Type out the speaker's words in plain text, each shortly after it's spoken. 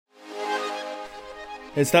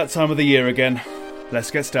It's that time of the year again.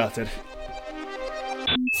 Let's get started.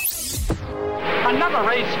 Another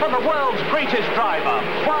race for the world's greatest driver,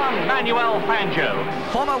 Juan Manuel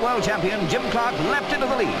Fangio. Former world champion Jim Clark leapt into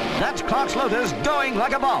the lead. That's Clark's Lotus going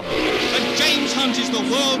like a bomb. And James Hunt is the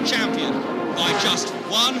world champion by just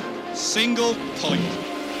one single point.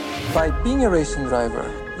 By being a racing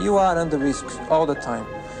driver, you are under risk all the time.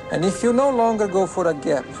 And if you no longer go for a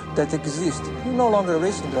gap that exists, you're no longer a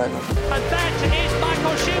racing driver. And that is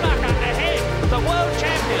Michael Schumacher ahead, the world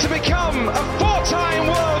champion. To become a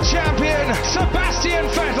four-time world champion, Sebastian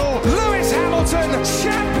Vettel, Lewis Hamilton,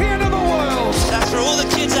 champion of the world. That's for all the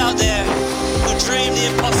kids out there who dream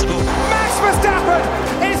the impossible. Max Verstappen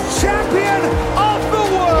is champion of the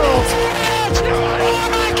world.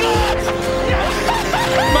 Oh my God!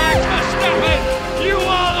 Max Verstappen, you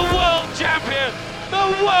are the world champion! The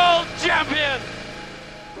world champion!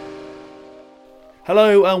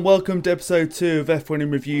 Hello and welcome to episode 2 of F1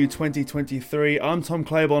 in Review 2023. I'm Tom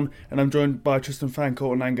Claiborne and I'm joined by Tristan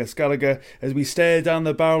Fancourt and Angus Gallagher as we stare down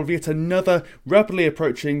the barrel of yet another rapidly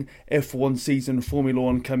approaching F1 season, Formula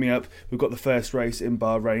 1 coming up. We've got the first race in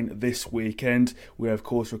Bahrain this weekend. We're of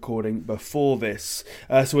course recording before this.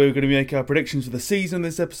 So we're going to make our predictions for the season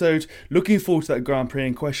this episode. Looking forward to that Grand Prix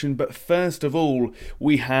in question, but first of all,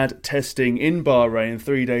 we had testing in Bahrain,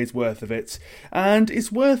 3 days worth of it. And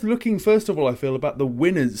it's worth looking first of all, I feel, about the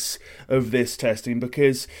winners of this testing,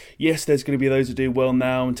 because yes, there's going to be those who do well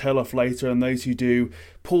now and tail off later, and those who do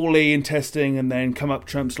poorly in testing and then come up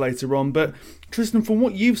trumps later on. But Tristan, from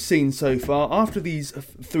what you've seen so far, after these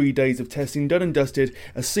 3 days of testing, done and dusted,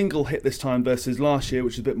 a single hit this time versus last year,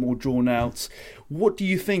 which is a bit more drawn out, what do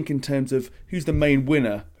you think in terms of who's the main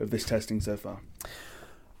winner of this testing so far?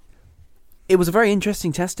 It was a very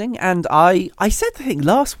interesting testing, and I said the thing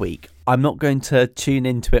last week, I'm not going to tune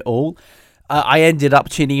into it all. I ended up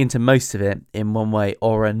tuning into most of it in one way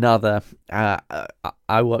or another.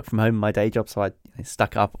 I work from home in my day job, so I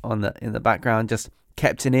stuck up in the background, just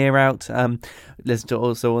kept an ear out. Listened to it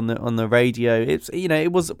also on the radio.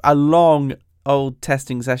 It was a long old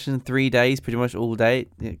testing session, 3 days, pretty much all day.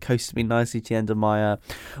 It coasted me nicely to the end of my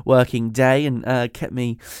working day and kept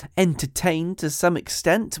me entertained to some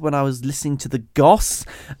extent when I was listening to the goss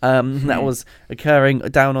that was occurring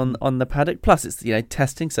down on the paddock. Plus it's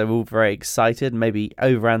testing, so we're all very excited, maybe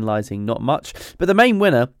overanalyzing not much. But the main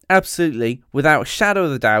winner, absolutely, without a shadow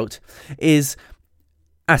of a doubt, is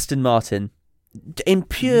Aston Martin. In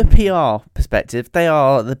pure PR perspective, they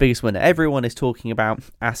are the biggest winner. Everyone is talking about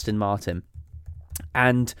Aston Martin.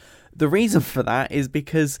 And the reason for that is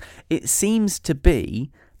because it seems to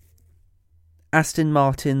be Aston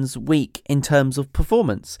Martin's week in terms of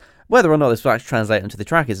performance. Whether or not this will actually translate onto the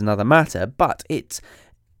track is another matter, but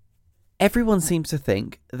everyone seems to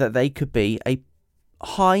think that they could be a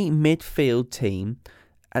high midfield team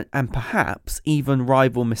and perhaps even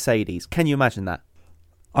rival Mercedes. Can you imagine that?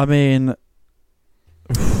 I mean,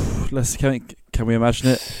 can we imagine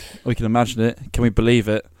it? We can imagine it. Can we believe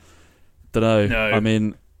it? Don't know. No. I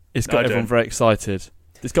mean, it's got everyone very excited.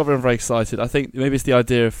 I think maybe it's the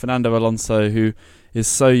idea of Fernando Alonso, who is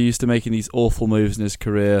so used to making these awful moves in his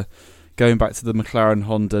career, going back to the McLaren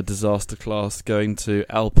Honda disaster class, going to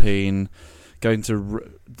Alpine, going to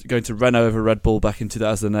Renault over Red Bull back in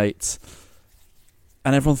 2008,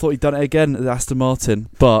 and everyone thought he'd done it again at Aston Martin,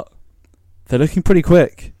 but they're looking pretty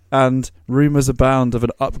quick. And rumours abound of an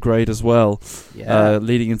upgrade as well,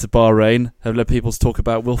 leading into Bahrain. Have led people to talk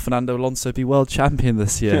about, will Fernando Alonso be world champion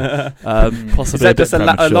this year? Possibly. Is that just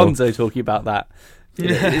Alonso talking about that?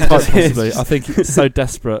 Possibly. I think it's so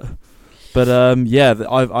desperate. But I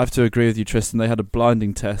have to agree with you, Tristan. They had a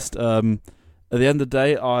blinding test. At the end of the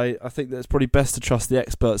day, I think that it's probably best to trust the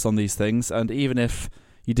experts on these things. And even if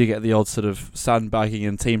you do get the odd sort of sandbagging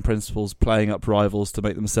and team principals playing up rivals to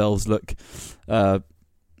make themselves look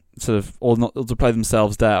or not, or to play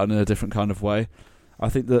themselves down in a different kind of way, I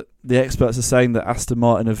think that the experts are saying that Aston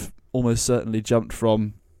Martin have almost certainly jumped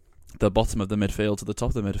from the bottom of the midfield to the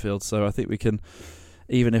top of the midfield. So I think we can,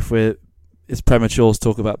 even if it's premature to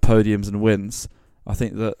talk about podiums and wins, I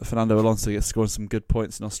think that Fernando Alonso gets scoring some good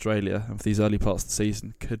points in Australia and for these early parts of the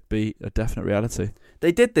season could be a definite reality.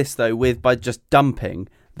 They did this though by just dumping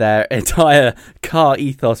their entire car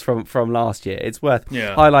ethos from last year. It's worth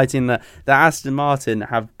highlighting that Aston Martin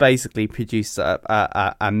have basically produced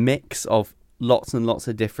a mix of lots and lots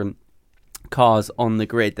of different cars on the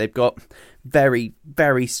grid. They've got very,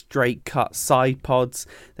 very straight cut side pods.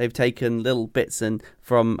 They've taken little bits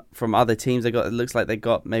from other teams. It looks like they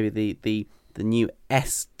got maybe the new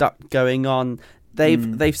S duct going on.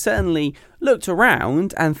 they've certainly looked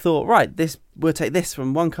around and thought, right, we'll take this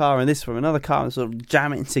from one car and this from another car and sort of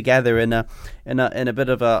jam it together in a bit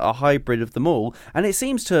of a hybrid of them all. And it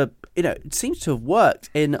seems to have worked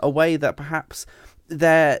in a way that perhaps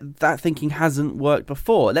that thinking hasn't worked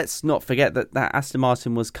before. Let's not forget that Aston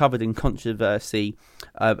Martin was covered in controversy,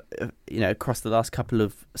 across the last couple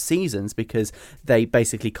of seasons because they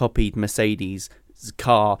basically copied Mercedes'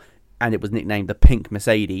 car, and it was nicknamed the Pink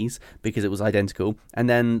Mercedes because it was identical. And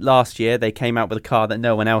then last year they came out with a car that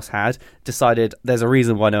no one else had, decided there's a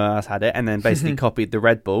reason why no one else had it, and then basically copied the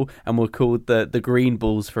Red Bull and were called the Green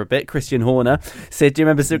Bulls for a bit. Christian Horner said, do you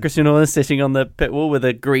remember Christian Horner sitting on the pit wall with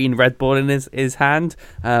a green Red Bull in his hand,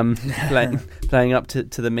 playing up to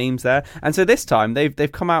the memes there? And so this time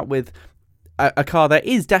they've come out with a car that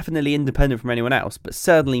is definitely independent from anyone else, but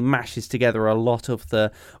certainly mashes together a lot of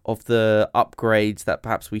the upgrades that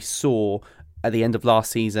perhaps we saw at the end of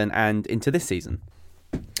last season and into this season.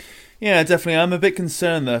 Yeah, definitely. I'm a bit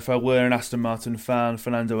concerned, though, if I were an Aston Martin fan,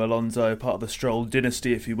 Fernando Alonso, part of the Stroll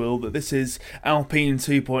dynasty, if you will, that this is Alpine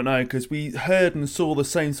 2.0, because we heard and saw the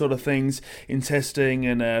same sort of things in testing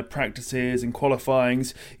and practices and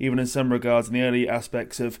qualifyings, even in some regards in the early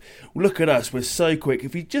aspects of, look at us, we're so quick.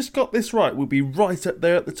 If we just got this right, we'll be right up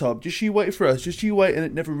there at the top. Just you wait for us, just you wait, and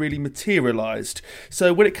it never really materialised.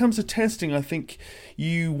 So when it comes to testing, I think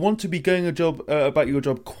you want to be going about your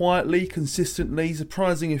job quietly, consistently,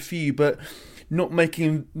 surprising a few, but not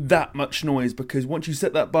making that much noise, because once you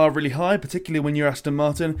set that bar really high, particularly when you're Aston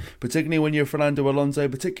Martin, particularly when you're Fernando Alonso,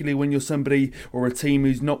 particularly when you're somebody or a team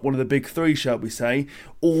who's not one of the big three, shall we say,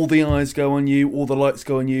 all the eyes go on you, all the lights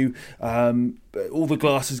go on you, all the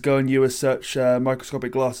glasses go on you as such,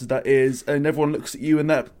 microscopic glasses that is, and everyone looks at you, and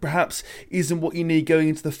that perhaps isn't what you need going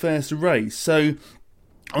into the first race. So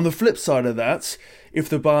on the flip side of that, if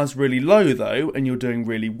the bar's really low, though, and you're doing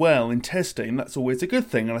really well in testing, that's always a good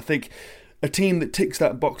thing. And I think a team that ticks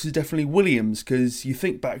that box is definitely Williams, because you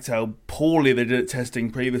think back to how poorly they did at testing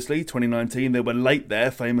previously, 2019, they were late there,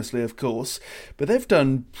 famously, of course, but they've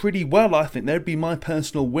done pretty well, I think. They'd be my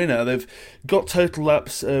personal winner. They've got total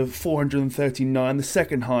laps of 439, the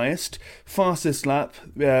second highest, fastest lap,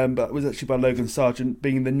 but was actually by Logan Sargent,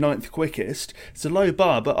 being the 9th quickest. It's a low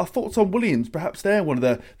bar, but our thoughts on Williams, perhaps they're one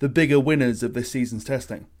of the bigger winners of this season's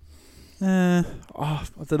testing. I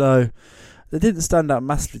don't know. They didn't stand out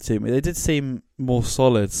massively to me. They did seem more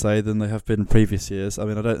solid, say, than they have been in previous years. I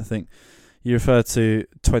mean, I don't think you refer to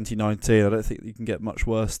 2019. I don't think you can get much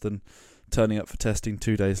worse than turning up for testing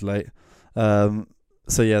 2 days late. So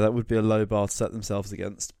yeah, that would be a low bar to set themselves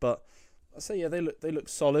against. But I say, yeah, they look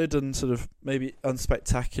solid and sort of maybe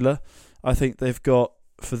unspectacular. I think they've got,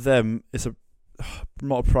 for them, it's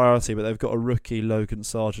not a priority, but they've got a rookie, Logan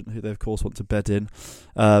Sargent, who they of course want to bed in,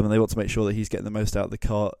 and they want to make sure that he's getting the most out of the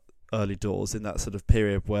car early doors in that sort of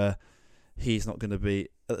period where he's not going to be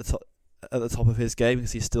at the top of his game,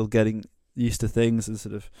 because he's still getting used to things and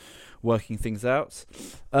sort of working things out.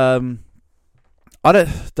 I don't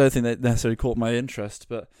think they necessarily caught my interest,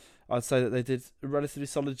 but I'd say that they did a relatively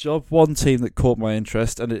solid job. One team that caught my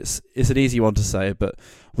interest, and it's an easy one to say, but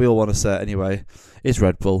we all want to say it anyway, is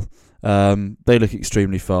Red Bull. They look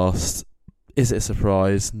extremely fast. Is it a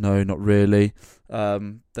surprise? No, not really.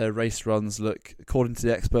 Their race runs look, according to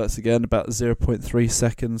the experts again, about 0.3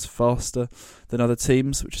 seconds faster than other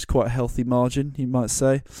teams, which is quite a healthy margin, you might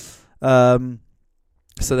say. So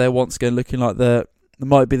they're once again looking like they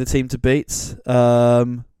might be the team to beat.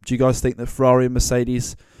 Do you guys think that Ferrari and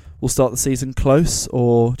Mercedes will start the season close,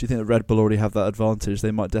 or do you think that Red Bull already have that advantage?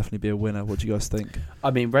 They might definitely be a winner. What do you guys think?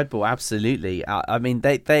 I mean, Red Bull, absolutely. I mean,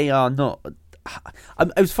 they are not...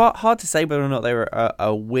 It was hard to say whether or not they were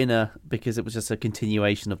a winner, because it was just a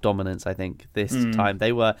continuation of dominance. I think this time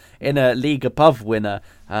they were in a league above winner.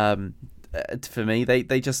 For me,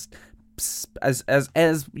 they just, as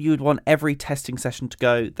you'd want every testing session to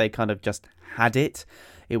go, they kind of just had it.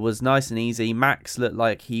 It was nice and easy. Max looked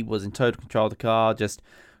like he was in total control of the car, just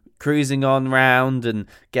cruising on round and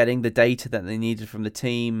getting the data that they needed from the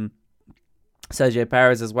team. Sergio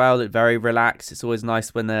Perez as well looked very relaxed. It's always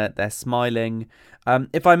nice when they're smiling.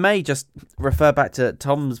 If I may just refer back to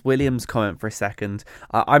Tom's Williams comment for a second,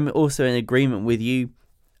 I'm also in agreement with you,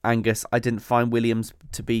 Angus. I didn't find Williams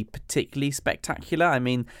to be particularly spectacular. I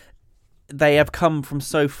mean, they have come from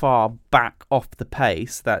so far back off the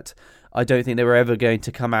pace that I don't think they were ever going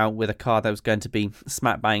to come out with a car that was going to be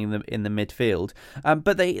smack bang in the midfield.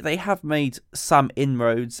 But they have made some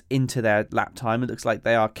inroads into their lap time. It looks like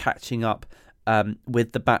they are catching up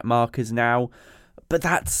with the back markers now, but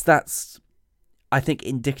that's I think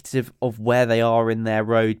indicative of where they are in their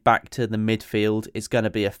road back to the midfield is going to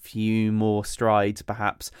be a few more strides,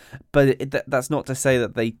 perhaps. But that's not to say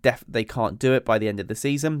that they can't do it by the end of the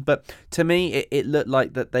season. But to me, it looked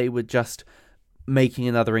like that they were just making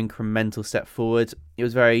another incremental step forward. It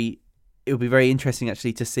would be very interesting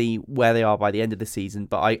actually to see where they are by the end of the season.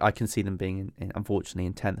 But I can see them being, unfortunately,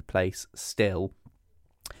 in 10th place still.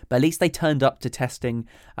 But at least they turned up to testing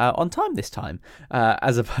on time this time,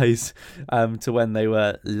 as opposed to when they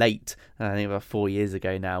were late, I think about 4 years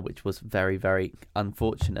ago now, which was very, very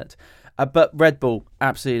unfortunate. But Red Bull,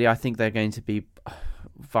 absolutely, I think they're going to be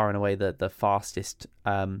far and away the fastest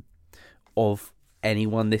of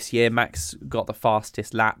anyone this year. Max got the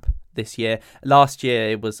fastest lap this year. Last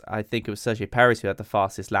year, I think it was Sergio Perez who had the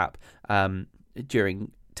fastest lap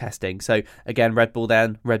during testing. So again, Red Bull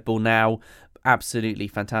then, Red Bull now. Absolutely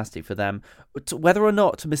fantastic for them. Whether or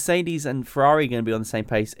not Mercedes and Ferrari are going to be on the same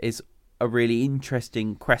pace is a really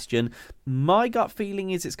interesting question. My gut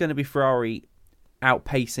feeling is it's going to be Ferrari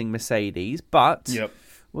outpacing Mercedes, but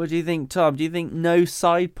What do you think, Tom? Do you think no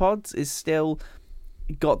side pods is still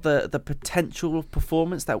got the potential of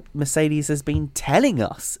performance that Mercedes has been telling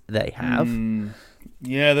us they have?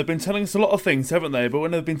 Yeah, they've been telling us a lot of things, haven't they? But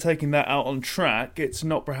when they've been taking that out on track, it's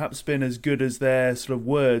not perhaps been as good as their sort of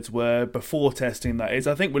words were before testing, that is.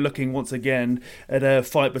 I think we're looking once again at a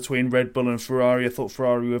fight between Red Bull and Ferrari. I thought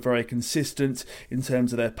Ferrari were very consistent in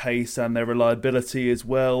terms of their pace and their reliability as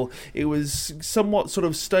well. It was somewhat sort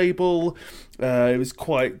of stable. It was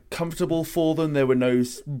quite comfortable for them. There were no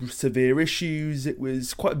severe issues. It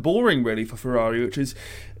was quite boring, really, for Ferrari, which is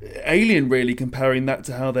alien, really, comparing that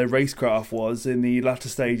to how their racecraft was in the latter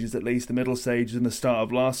stages, at least the middle stages and the start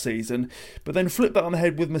of last season. But then flip that on the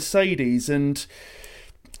head with Mercedes, and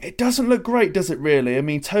it doesn't look great, does it, really? I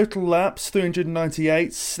mean, total laps,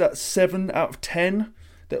 398, that's 7 out of 10.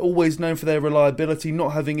 They're always known for their reliability,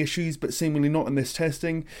 not having issues, but seemingly not in this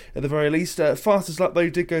testing, at the very least. Fastest lap, they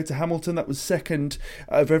did go to Hamilton. That was second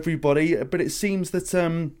out of everybody. But it seems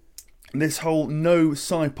that this whole no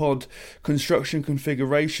side-pod construction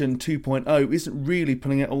configuration 2.0 isn't really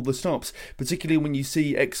pulling out all the stops, particularly when you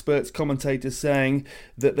see experts, commentators saying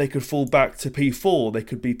that they could fall back to P4, they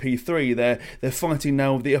could be P3. They're fighting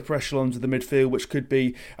now with the upper echelons of the midfield, which could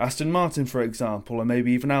be Aston Martin, for example, or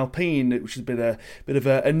maybe even Alpine, which has been a bit of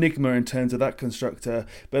an enigma in terms of that constructor,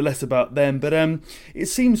 but less about them. But it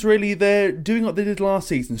seems really they're doing what they did last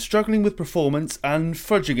season, struggling with performance and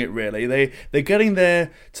fudging it, really. They're getting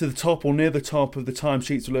there to the top or near the top of the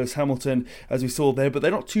timesheets with Lewis Hamilton, as we saw there, but they're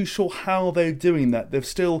not too sure how they're doing that. They're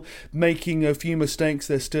still making a few mistakes.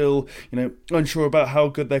 They're still, unsure about how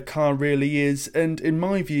good their car really is. And in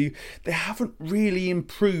my view, they haven't really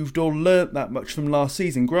improved or learnt that much from last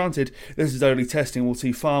season. Granted, this is only testing. We'll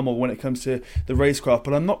see far more when it comes to the racecraft,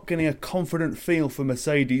 but I'm not getting a confident feel for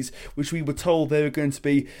Mercedes, which we were told they were going to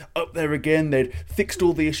be up there again. They'd fixed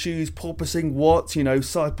all the issues, porpoising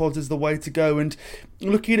side pods is the way to go. And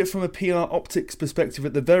looking at it from a PR optics perspective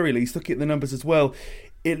at the very least, looking at the numbers as well,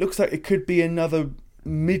 it looks like it could be another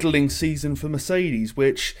middling season for Mercedes,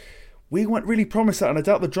 which we weren't really promised that, and I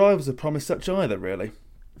doubt the drivers have promised such either, really.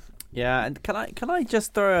 Yeah, and can I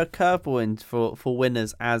just throw a curveball in for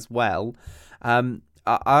winners as well?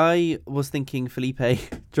 I was thinking Felipe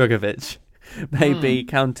Drugovich may be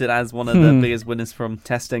counted as one of the biggest winners from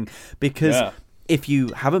testing, because if you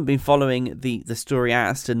haven't been following the story at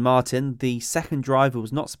Aston Martin, the second driver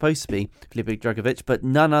was not supposed to be Felipe Drugovich, but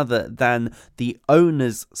none other than the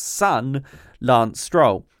owner's son, Lance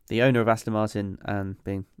Stroll, the owner of Aston Martin,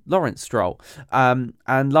 being Lawrence Stroll. And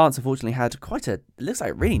Lance unfortunately had it looks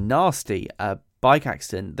like really nasty bike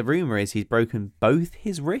accident. The rumour is he's broken both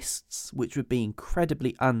his wrists, which would be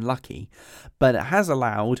incredibly unlucky, but it has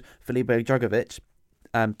allowed Felipe Drugovich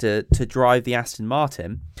to drive the Aston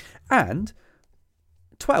Martin, and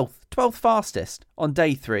 12th fastest on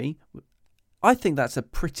day 3. I think that's a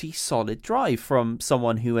pretty solid drive from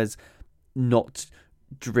someone who has not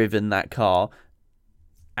driven that car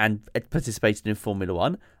and participated in Formula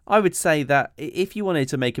 1. I would say that if you wanted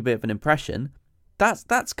to make a bit of an impression,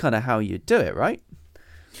 that's kind of how you do it, right?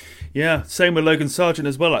 Yeah, same with Logan Sargent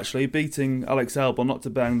as well, actually, beating Alex Albon, not to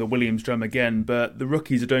bang the Williams drum again, but the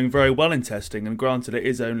rookies are doing very well in testing, and granted it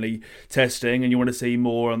is only testing and you want to see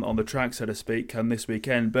more on the track, so to speak, come this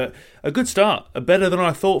weekend, but a good start, better than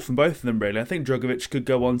I thought from both of them, really. I think Drugovich could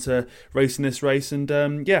go on to race in this race and,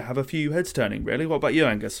 have a few heads turning, really. What about you,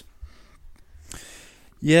 Angus?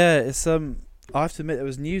 Yeah, it's I have to admit, it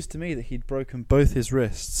was news to me that he'd broken both his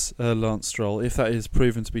wrists, Lance Stroll, if that is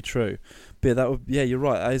proven to be true. But you're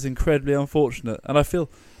right. That is incredibly unfortunate, and I feel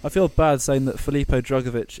bad saying that Felipe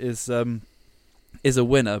Drugovich is a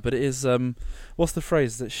winner, but it is what's the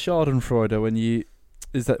phrase? That Schadenfreude when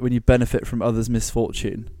you benefit from others'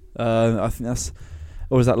 misfortune. I think that's,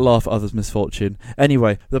 or is that laugh at others' misfortune?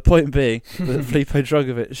 Anyway, the point being that Filipe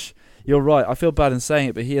Drugovich, you're right. I feel bad in saying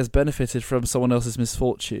it, but he has benefited from someone else's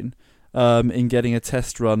misfortune in getting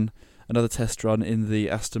another test run in the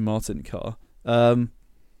Aston Martin car.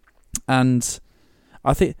 And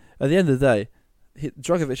I think at the end of the day,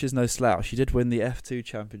 Drugovich is no slouch. He did win the F2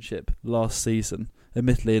 championship last season,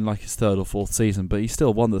 admittedly in like his third or fourth season, but he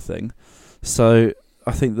still won the thing. So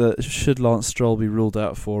I think that should Lance Stroll be ruled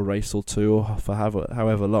out for a race or two, or for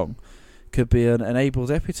however long, could be an able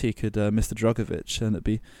deputy, Mr. Drugovich, and it'd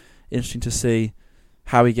be interesting to see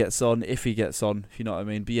how he gets on, if he gets on, if you know what I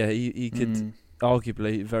mean. But yeah, he could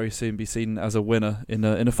arguably very soon be seen as a winner in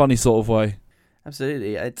a funny sort of way.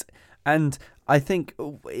 Absolutely, and I think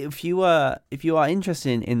if you are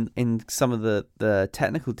interested in some of the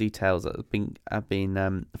technical details that have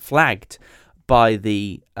been flagged by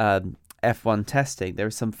the F1 testing, there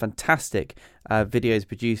are some fantastic videos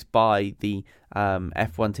produced by the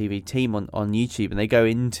F1 TV team on YouTube, and they go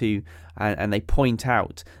into and they point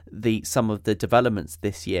out some of the developments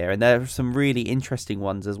this year, and there are some really interesting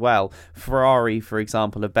ones as well. Ferrari, for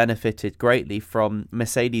example, have benefited greatly from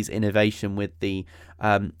Mercedes' innovation with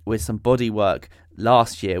with some bodywork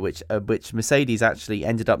last year, which Mercedes actually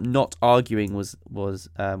ended up not arguing was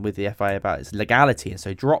with the FIA about its legality, and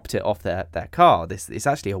so dropped it off their car. It's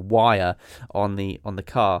actually a wire on the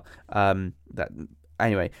car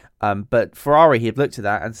but Ferrari had looked at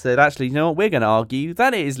that and said, actually, you know what, we're going to argue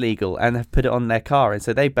that it is legal, and have put it on their car, and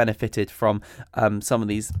so they benefited from some of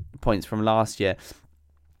these points from last year.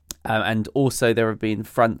 And also there have been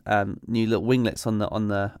new little winglets on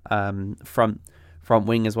the front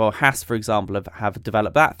wing as well. Haas, for example, have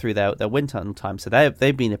developed that through their wind tunnel time, so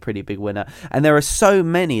they've been a pretty big winner. And there are so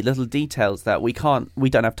many little details that we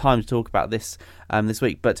don't have time to talk about this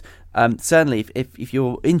week. But certainly, if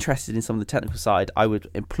you're interested in some of the technical side, I would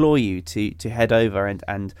implore you to head over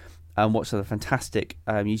and watch some of the fantastic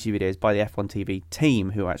YouTube videos by the F1 TV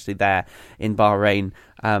team who are actually there in Bahrain.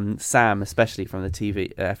 Sam, especially from the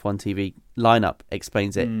F1 TV lineup,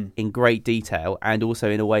 explains it in great detail, and also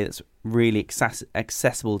in a way that's really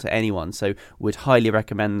accessible to anyone. So would highly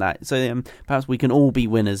recommend that. So perhaps we can all be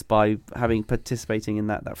winners by participating in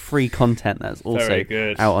that free content that's also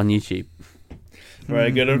out on YouTube.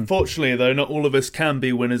 Very good. Unfortunately, though, not all of us can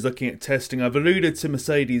be winners looking at testing. I've alluded to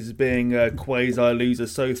Mercedes being a quasi-loser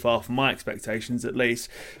so far, from my expectations at least,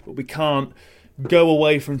 but we can't go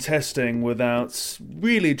away from testing without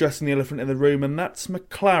really addressing the elephant in the room, and that's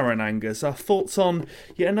McLaren, Angus. Our thoughts on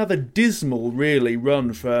yet another dismal, really,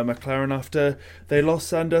 run for McLaren after they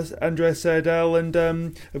lost Andrea Seidel and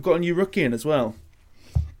have got a new rookie in as well.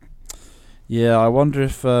 Yeah, I wonder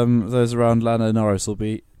if those around Lando Norris will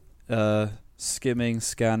be skimming,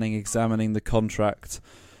 scanning, examining the contract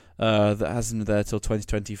that has him there till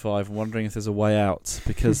 2025, and wondering if there's a way out,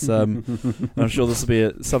 because I'm sure this will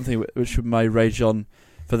be something which may rage on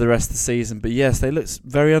for the rest of the season. But yes, they look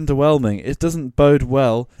very underwhelming. It doesn't bode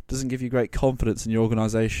well, doesn't give you great confidence in your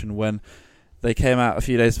organisation when they came out a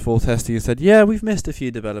few days before testing and said, yeah, we've missed a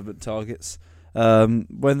few development targets.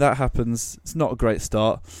 When that happens, it's not a great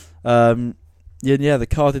start. The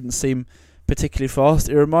car didn't seem particularly fast.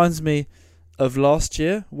 It reminds me of last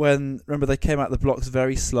year when, remember, they came out the blocks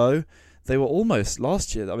very slow. They were almost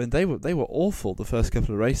last year. I mean, they were awful the first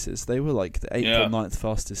couple of races. They were like the 8th or 9th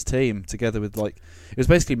fastest team, together with it was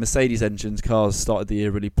basically Mercedes engines cars started the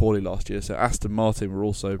year really poorly last year. So Aston Martin were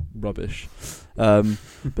also rubbish. But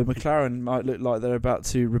McLaren might look like they're about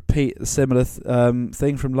to repeat a similar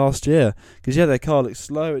thing from last year, because their car looked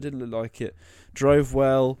slow. It didn't look like it drove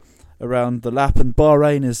well around the lap, and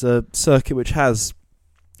Bahrain is a circuit which has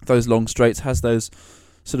those long straights, has those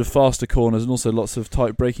sort of faster corners, and also lots of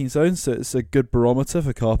tight braking zones, so it's a good barometer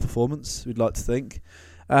for car performance, we'd like to think.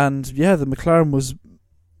 And the McLaren was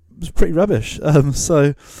pretty rubbish,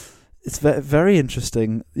 so it's very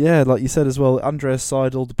interesting. Like you said as well, Andreas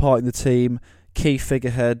Seidel departing the team, key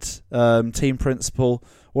figurehead, team principal.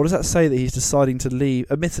 What does that say that he's deciding to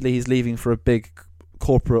leave? Admittedly, he's leaving for a big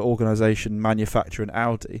corporate organisation, manufacturer, and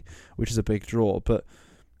Audi, which is a big draw, but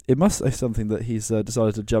it must say something that he's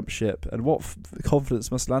decided to jump ship. And what confidence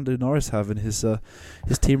must Lando Norris have in his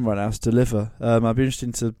team right now to deliver? I'd be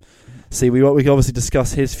interested to see. We can obviously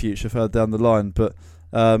discuss his future further down the line, but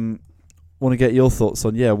want to get your thoughts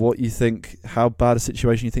on what you think, how bad a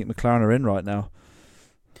situation you think McLaren are in right now.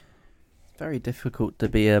 Very difficult to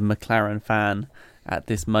be a McLaren fan at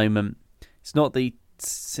this moment. It's not the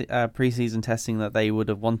pre-season testing that they would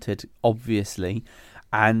have wanted, obviously,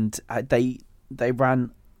 and they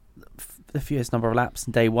ran fewest number of laps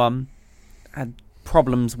in day one. Had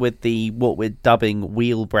problems with what we're dubbing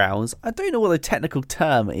wheel brows. I don't know what the technical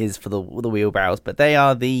term is for the wheel brows, but they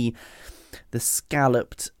are the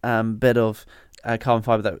scalloped bit of carbon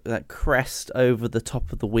fibre that crest over the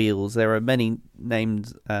top of the wheels. There are many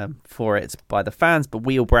names for it by the fans, but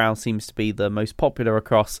wheel brow seems to be the most popular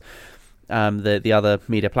across the other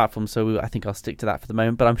media platforms, so I think I'll stick to that for the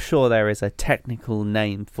moment, but I'm sure there is a technical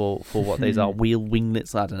name for what those are. Wheel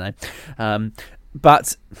winglets, I don't know.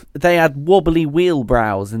 But they had wobbly wheel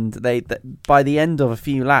brows, and they by the end of a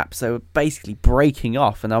few laps, they were basically breaking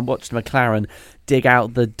off. And I watched McLaren dig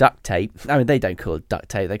out the duct tape. I mean, they don't call it duct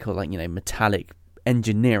tape; they call it metallic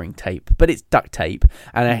engineering tape, but it's duct tape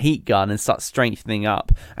and a heat gun, and start strengthening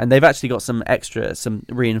up. And they've actually got some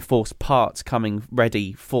reinforced parts coming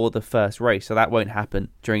ready for the first race, so that won't happen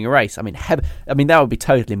during a race. I mean, that would be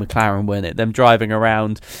totally McLaren, wouldn't it? Them driving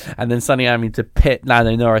around and then suddenly having to pit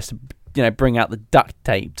Lando Norris to bring out the duct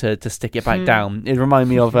tape to stick it back down. It reminded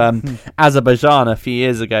me of Azerbaijan a few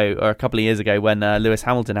years ago, or a couple of years ago, when Lewis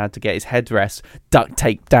Hamilton had to get his headrest duct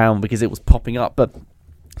taped down because it was popping up. But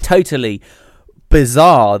totally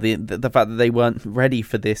bizarre the fact that they weren't ready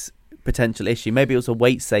for this potential issue. Maybe it was a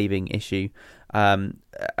weight saving issue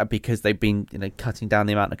because they've been cutting down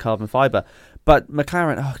the amount of carbon fibre. But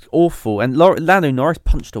McLaren, awful. And Lando Norris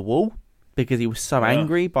punched a wall because he was so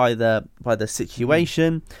angry by the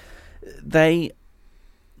situation. They,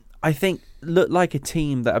 I think, look like a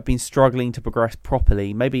team that have been struggling to progress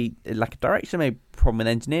properly. Maybe lack of direction, maybe problem with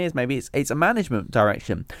engineers, maybe it's a management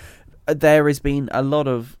direction. There has been a lot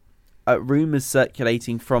of rumours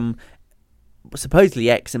circulating from supposedly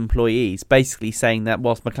ex-employees, basically saying that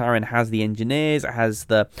whilst McLaren has the engineers, it has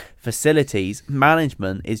the facilities,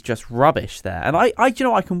 management is just rubbish there. And I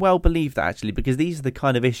can well believe that, actually, because these are the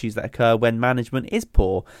kind of issues that occur when management is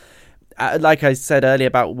poor. Like I said earlier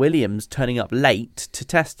about Williams turning up late to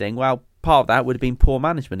testing, well, part of that would have been poor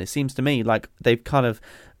management. It seems to me like they've kind of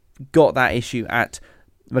got that issue at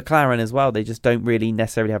McLaren as well. They just don't really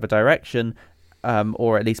necessarily have a direction,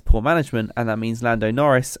 or at least poor management, and that means Lando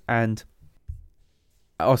Norris and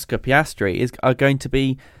Oscar Piastri are going to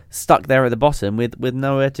be stuck there at the bottom with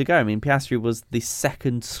nowhere to go. I mean, Piastri was the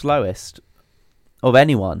second slowest of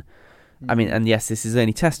anyone. I mean, and yes, this is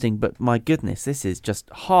only testing, but my goodness, this is just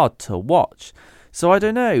hard to watch. So I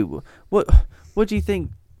don't know. What do you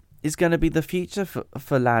think is going to be the future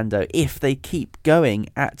for Lando if they keep going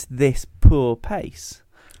at this poor pace?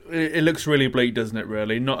 It looks really bleak, doesn't it,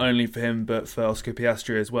 really? Not only for him, but for Oscar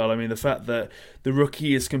Piastri as well. I mean, the fact that the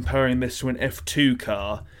rookie is comparing this to an F2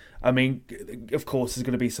 car, I mean, of course, there's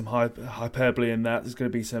going to be some hyperbole in that. There's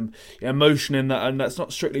going to be some emotion in that, and that's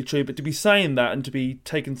not strictly true. But to be saying that and to be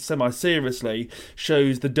taken semi-seriously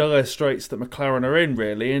shows the dire straits that McLaren are in,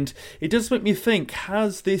 really. And it does make me think,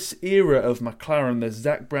 has this era of McLaren, this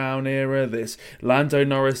Zak Brown era, this Lando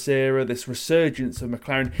Norris era, this resurgence of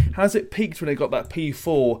McLaren, has it peaked when they got that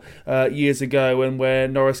P4 years ago, and where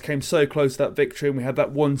Norris came so close to that victory and we had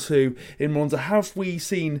that 1-2 in Monza? Have we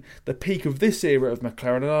seen the peak of this era of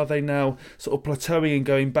McLaren, and are they now sort of plateauing and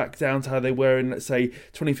going back down to how they were in, let's say,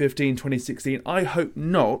 2015, 2016? I hope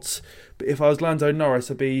not. But if I was Lando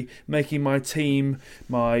Norris, I'd be making my team,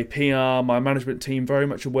 my PR, my management team very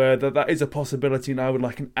much aware that that is a possibility, and I would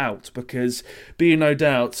like an out, because be in no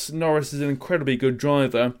doubt, Norris is an incredibly good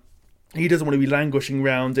driver. He doesn't want to be languishing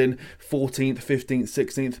around in 14th, 15th,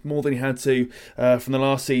 16th, more than he had to from the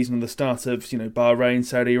last season and the start of Bahrain,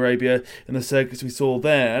 Saudi Arabia, and the circuits we saw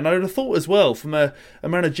there. And I would have thought as well, from a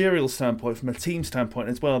managerial standpoint, from a team standpoint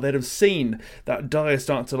as well, they'd have seen that dire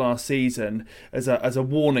start to last season as a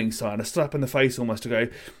warning sign, a slap in the face almost, to go,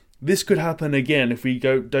 this could happen again if we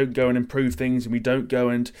don't go and improve things, and we don't go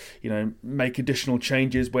and make additional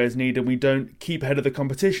changes where it's needed. We don't keep ahead of the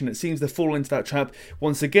competition. It seems to fall into that trap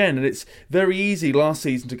once again, and it's very easy last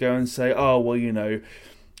season to go and say, oh well,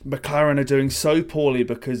 McLaren are doing so poorly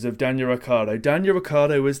because of Daniel Ricciardo. Daniel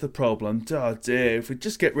Ricciardo is the problem. Oh dear, if we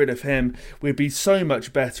just get rid of him, we'd be so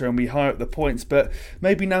much better and we higher up the points. But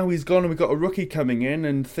maybe now he's gone and we've got a rookie coming in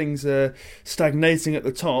and things are stagnating at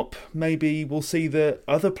the top. Maybe we'll see the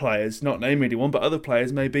other players, not naming anyone, but other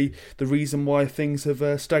players may be the reason why things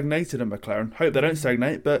have stagnated at McLaren. Hope they don't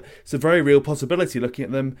stagnate, but it's a very real possibility looking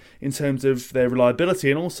at them in terms of their reliability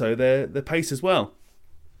and also their pace as well.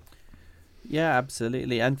 Yeah,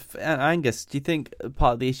 absolutely. And Angus, do you think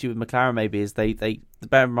part of the issue with McLaren maybe is they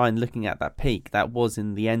bear in mind, looking at that peak, that was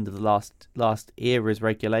in the end of the last era's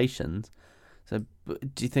regulations. So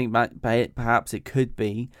do you think perhaps it could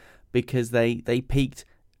be because they peaked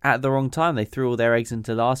at the wrong time? They threw all their eggs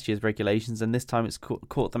into last year's regulations, and this time it's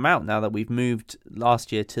caught them out now that we've moved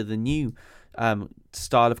last year to the new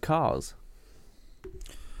style of cars.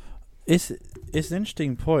 It's an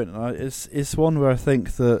interesting point. It's one where I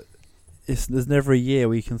think that there's never a year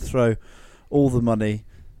where you can throw all the money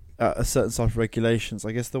at a certain type of regulations.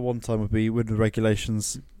 I guess the one time would be when the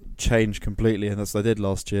regulations changed completely, and that's what they did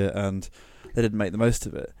last year, and they didn't make the most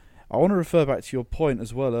of it. I want to refer back to your point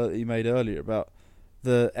as well that you made earlier about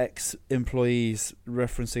the ex-employees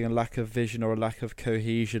referencing a lack of vision or a lack of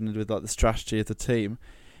cohesion with like the strategy of the team.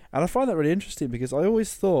 And I find that really interesting because I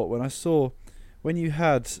always thought when you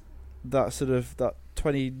had that sort of that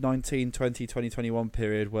 2019, 2021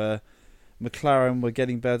 period where McLaren were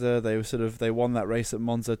getting better, they won that race at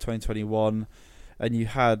Monza 2021, and you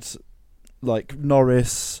had like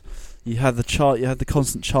Norris, you had the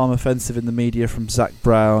constant charm offensive in the media from Zach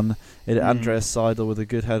Brown, Andreas Seidel with a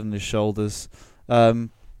good head on his shoulders. And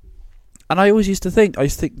I used to think,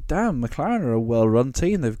 damn, McLaren are a well-run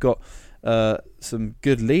team. They've got some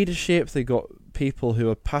good leadership. They've got people who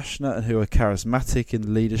are passionate and who are charismatic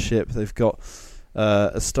in leadership. They've got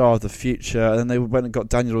a star of the future. And then they went and got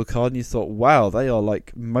Daniel Ricciardo, and you thought, wow, they are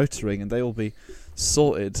like motoring, and they will be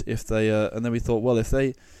sorted if they. And then we thought, well, if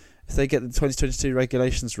they get the 2022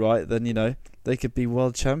 regulations right, then they could be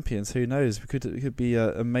world champions. Who knows? It could be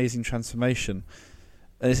an amazing transformation.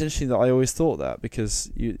 And it's interesting that I always thought that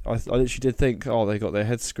because I literally did think, oh, they got their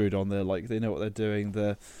heads screwed on. They're like, they know what they're doing.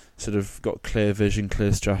 They're sort of got clear vision,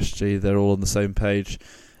 clear strategy. They're all on the same page.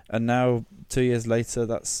 And now, 2 years later,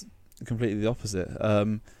 that's completely the opposite.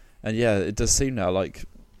 And yeah, it does seem now like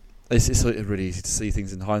it's really easy to see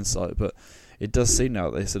things in hindsight, but it does seem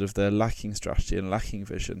now that they're lacking strategy and lacking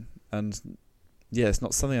vision. And yeah, it's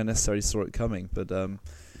not something I necessarily saw it coming, but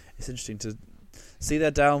it's interesting to see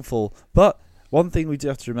their downfall. But one thing we do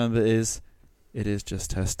have to remember is it is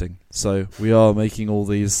just testing. So we are making all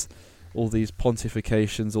these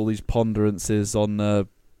pontifications, all these ponderances on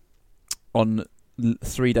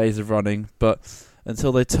 3 days of running, but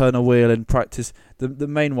until they turn a wheel in practice, the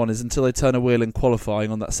main one is until they turn a wheel in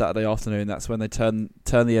qualifying on that Saturday afternoon. That's when they turn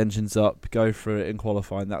the engines up, go through it in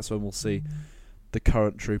qualifying. That's when we'll see the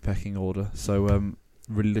current true pecking order. So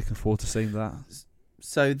really looking forward to seeing that.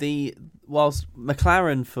 So whilst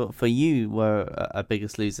McLaren for you were our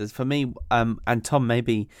biggest losers, for me, and Tom,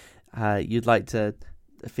 maybe you'd like to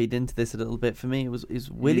feed into this a little bit. For me, it was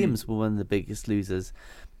Williams were one of the biggest losers,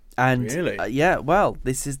 and really,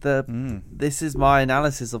 this is my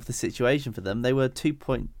analysis of the situation for them. They were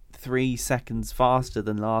 2.3 seconds faster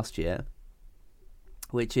than last year,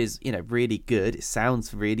 which is, really good. It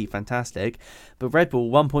sounds really fantastic. But Red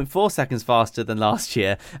Bull 1.4 seconds faster than last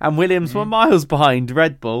year, and Williams were miles behind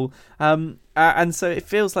Red Bull. And so it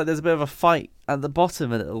feels like there's a bit of a fight at the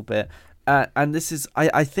bottom a little bit. And this is,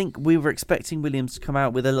 I think we were expecting Williams to come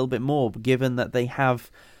out with a little bit more, given that they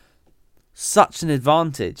have such an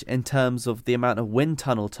advantage in terms of the amount of wind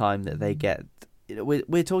tunnel time that they get.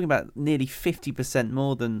 We're talking about nearly 50%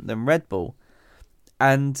 more than Red Bull.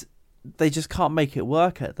 And they just can't make it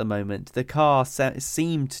work at the moment. The car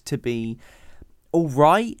seemed to be all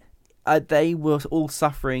right. They were all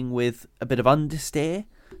suffering with a bit of understeer.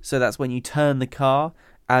 So that's when you turn the car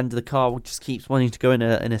and the car just keeps wanting to go in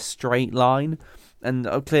a straight line. And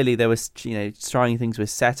clearly there was, trying things with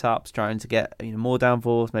setups, trying to get more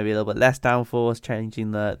downforce, maybe a little bit less downforce,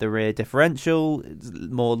 changing the rear differential,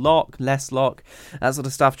 more lock, less lock, that sort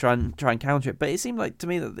of stuff, try and counter it. But it seemed like to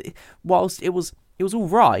me that whilst it was all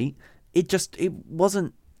right, it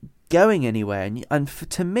wasn't going anywhere. And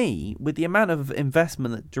to me, with the amount of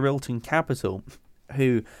investment that Dorilton Capital,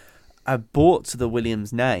 who bought the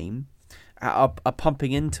Williams name, are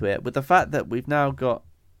pumping into it, with the fact that we've now got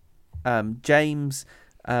James,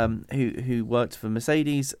 who worked for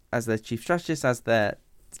Mercedes as their chief strategist, as their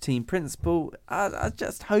team principal. I was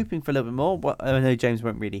just hoping for a little bit more. Well, I know James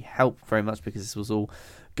won't really help very much because this was all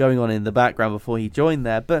going on in the background before he joined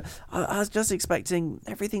there, but I was just expecting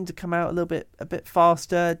everything to come out a bit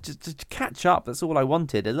faster, just to catch up. That's all I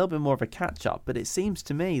wanted, a little bit more of a catch up. But it seems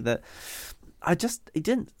to me that it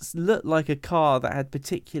didn't look like a car that had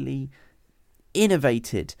particularly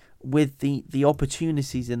innovated with the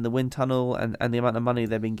opportunities in the wind tunnel and the amount of money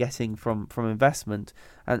they've been getting from investment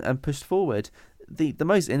and pushed forward. The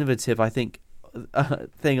most innovative, I think,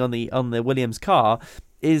 thing on the Williams car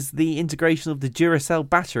is the integration of the Duracell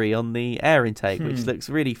battery on the air intake, which looks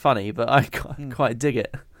really funny, but I quite dig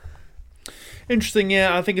it. Interesting,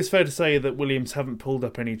 yeah. I think it's fair to say that Williams haven't pulled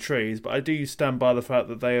up any trees, but I do stand by the fact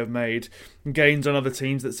that they have made gains on other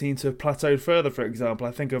teams that seem to have plateaued further. For example,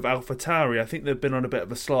 I think of AlphaTauri. I think they've been on a bit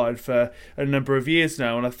of a slide for a number of years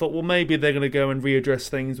now, and I thought, well, maybe they're going to go and readdress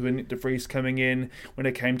things with Nick de Vries coming in when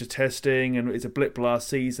it came to testing, and it's a blip last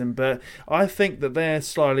season. But I think that they're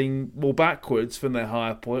sliding more backwards from their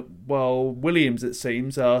higher point, while Williams, it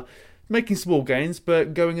seems, are making small gains,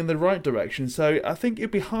 but going in the right direction. So I think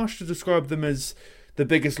it'd be harsh to describe them as the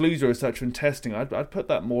biggest loser as such in testing. I'd put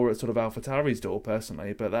that more at sort of AlphaTauri's door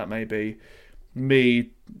personally, but that may be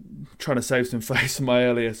me trying to save some face on my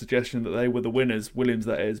earlier suggestion that they were the winners, Williams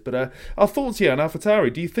that is. But our thoughts here on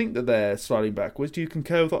AlphaTauri, do you think that they're sliding backwards? Do you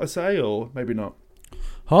concur with what I say, or maybe not?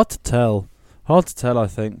 Hard to tell, I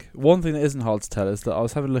think. One thing that isn't hard to tell is that I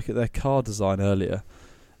was having a look at their car design earlier,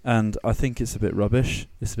 and I think it's a bit rubbish.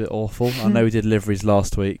 It's a bit awful. I know we did liveries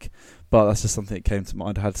last week, but that's just something that came to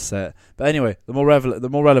mind. I had to say it. But anyway, the more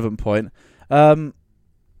relevant point. I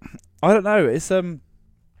don't know. It's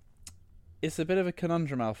a bit of a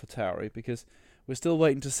conundrum, AlphaTauri, because we're still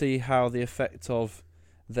waiting to see how the effect of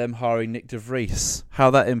them hiring Nick De Vries, how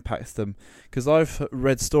that impacts them. Because I've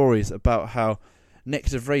read stories about how Nick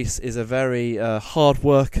De Vries is a very hard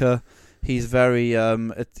worker. He's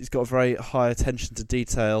he's got a very high attention to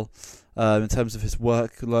detail in terms of his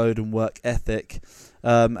workload and work ethic.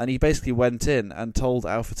 And he basically went in and told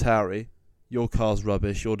AlphaTauri, your car's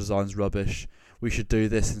rubbish, your design's rubbish, we should do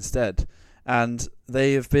this instead. And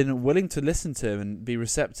they have been willing to listen to him and be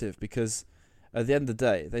receptive, because at the end of the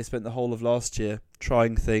day, they spent the whole of last year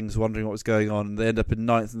trying things, wondering what was going on, and they end up in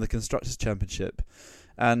 9th in the Constructors' Championship.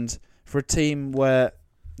 And for a team where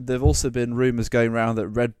there have also been rumours going around that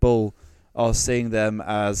Red Bull are seeing them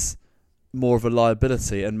as more of a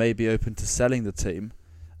liability and maybe open to selling the team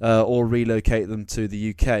or relocate them to the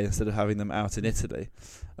UK instead of having them out in Italy.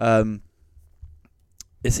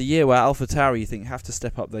 It's a year where AlphaTauri, you think, have to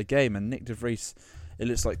step up their game, and Nick De Vries, it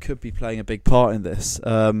looks like, could be playing a big part in this.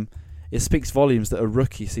 It speaks volumes that a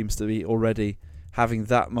rookie seems to be already having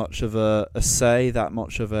that much of a say, that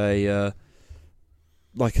much of a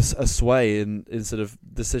sway in sort of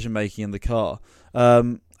decision making in the car.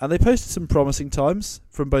 And they posted some promising times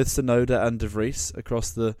from both Tsunoda and De Vries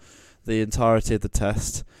across the entirety of the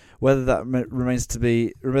test. Whether that remains to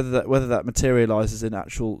be, whether that materialises in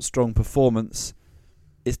actual strong performance,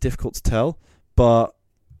 it's difficult to tell. But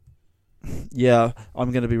yeah,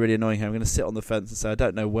 I'm going to be really annoying here. I'm going to sit on the fence and say I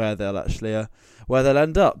don't know where they'll actually where they'll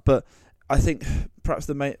end up. But I think perhaps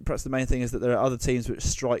the main thing is that there are other teams which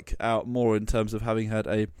strike out more in terms of having had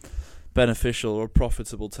a beneficial or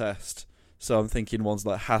profitable test. So I'm thinking ones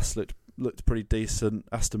like Haas looked pretty decent.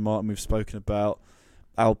 Aston Martin we've spoken about.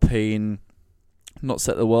 Alpine, not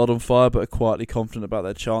set the world on fire, but are quietly confident about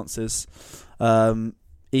their chances.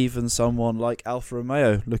 Even someone like Alfa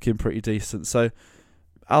Romeo looking pretty decent. So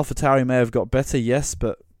AlphaTauri may have got better, yes,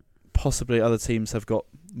 but possibly other teams have got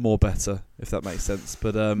more better, if that makes sense.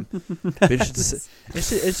 But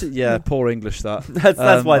yeah, poor English that.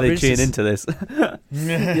 That's why they tune into this.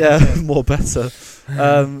 Yeah, more better.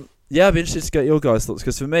 Yeah, I'd be interested to get your guys' thoughts,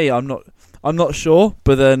 because for me, I'm not sure.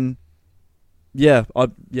 But then, I'm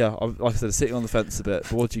like I said, sitting on the fence a bit.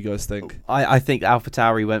 But what do you guys think? I think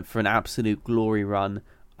AlphaTauri went for an absolute glory run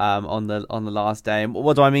on the last day. And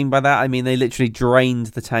what do I mean by that? I mean they literally drained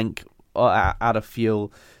the tank out of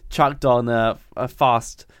fuel, chucked on a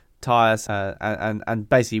fast tyres, and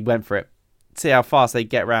basically went for it. See how fast they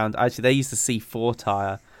get round. Actually, they used the C4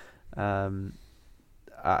 tyre.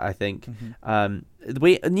 I think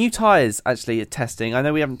new tyres actually at testing. I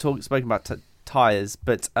know we haven't spoken about tyres,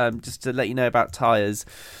 but just to let you know about tyres,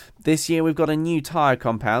 this year we've got a new tyre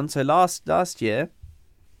compound. So last year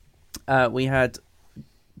we had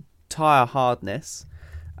tyre hardness,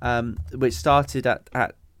 which started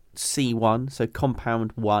at C1, so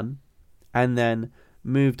compound 1, and then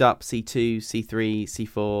moved up C2, C3,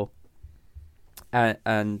 C4,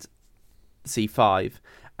 and C5.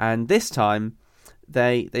 And this time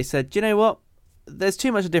they said, do you know what? There's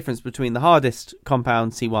too much a difference between the hardest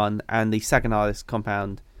compound C1 and the second hardest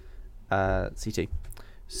compound C2.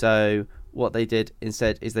 So what they did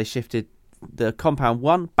instead is they shifted the compound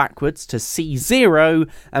 1 backwards to C0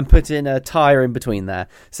 and put in a tyre in between there.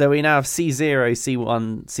 So we now have C0,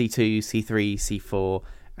 C1, C2, C3, C4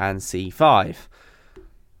 and C5.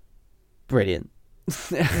 Brilliant.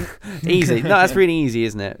 Easy. No, that's really easy,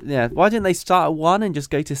 isn't it? Yeah. Why didn't they start at 1 and just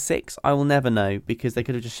go to 6? I will never know, because they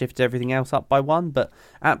could have just shifted everything else up by 1, but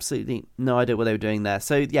absolutely no idea what they were doing there.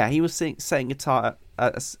 So yeah, he was setting a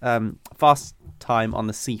fast time on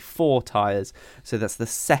the C4 tyres, so that's the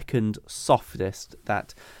second softest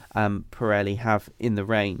that Pirelli have in the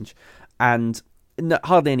range, and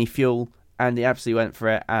hardly any fuel, and he absolutely went for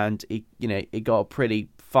it, and it got a pretty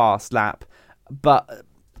fast lap, but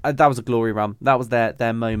that was a glory run. That was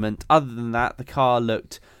their moment. Other than that, the car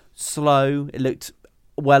looked slow. It looked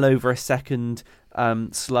well over a second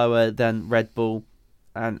slower than Red Bull,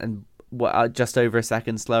 and just over a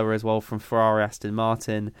second slower as well from Ferrari, Aston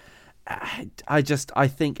Martin. I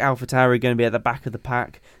think AlphaTauri are going to be at the back of the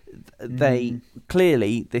pack. They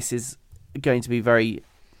clearly, this is going to be very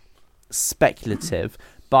speculative,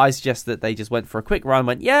 but I suggest that they just went for a quick run,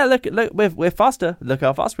 went, yeah, look, we're faster, look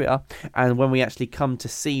how fast we are. And when we actually come to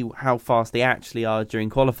see how fast they actually are during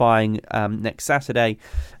qualifying next Saturday,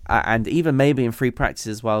 and even maybe in free practice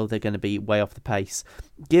as well, they're going to be way off the pace.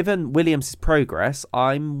 Given Williams' progress,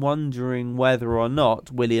 I'm wondering whether or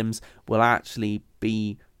not Williams will actually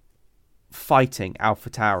be fighting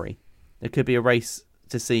AlphaTauri. There could be a race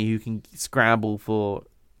to see who can scramble for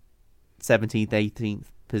 17th, 18th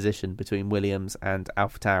position between Williams and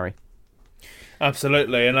AlphaTauri.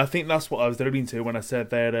 Absolutely, and I think that's what I was alluding to when I said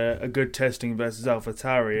they had a good testing versus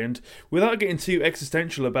AlphaTauri. And without getting too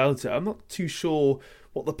existential about it, I'm not too sure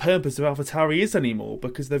what the purpose of AlphaTauri is anymore,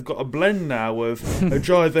 because they've got a blend now of a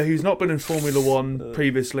driver who's not been in Formula One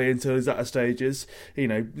previously until his latter stages,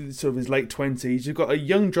 sort of his late 20s. You've got a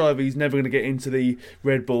young driver who's never going to get into the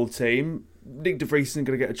Red Bull team. Nyck de Vries isn't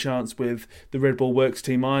going to get a chance with the Red Bull Works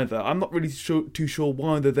team either. I'm not really too sure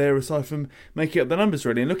why they're there, aside from making up the numbers,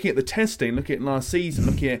 really. And looking at the testing, looking at last season,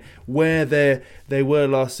 looking at where they were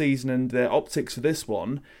last season and their optics for this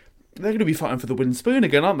one, they're going to be fighting for the wooden spoon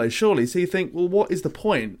again, aren't they, surely? So you think, well, what is the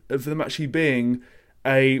point of them actually being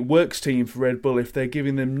a works team for Red Bull if they're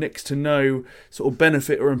giving them next to no sort of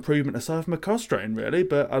benefit or improvement aside from a cost strain, really?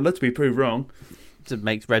 But I'd love to be proved wrong. To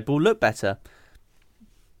make Red Bull look better.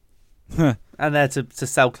 And they're to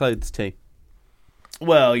sell clothes too.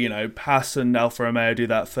 Well, Haas and Alfa Romeo do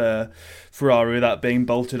that for Ferrari without being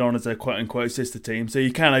bolted on as a quote-unquote sister team. So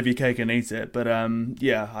you can have your cake and eat it. But I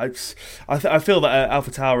feel that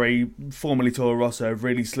AlphaTauri, formerly Toro Rosso, have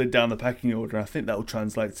really slid down the pecking order. I think that will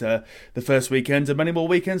translate to the first weekend and many more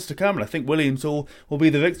weekends to come. And I think Williams will be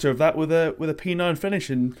the victor of that with a P9 finish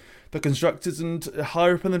in the constructors and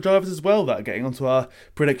higher up in the drivers as well. That getting onto our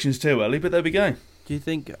predictions too early, but there we go. Do you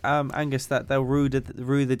think, Angus, that they'll rue the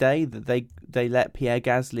day that they let Pierre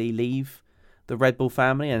Gasly leave the Red Bull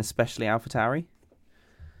family, and especially AlphaTauri?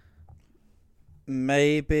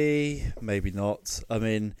 Maybe not. I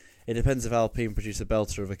mean, it depends if Alpine produce a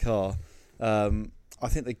belter of a car. I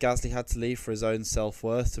think that Gasly had to leave for his own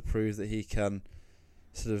self-worth to prove that he can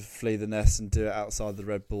sort of flee the nest and do it outside the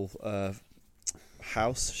Red Bull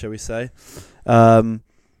house, shall we say. I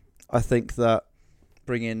think that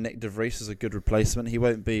bring in Nyck de Vries as a good replacement. He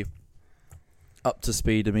won't be up to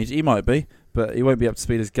speed immediately. He might be, but he won't be up to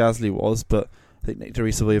speed as Gasly was. But I think Nyck de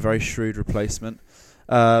Vries will be a very shrewd replacement.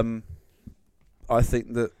 I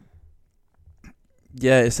think that,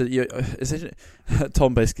 it's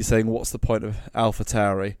Tom basically saying, what's the point of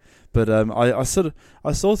AlphaTauri? But I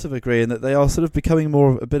sort of agree in that they are sort of becoming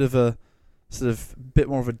more a bit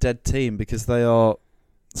more of a dead team, because they are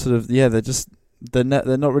sort of they're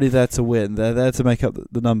not really there to win. They're there to make up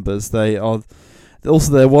the numbers. They are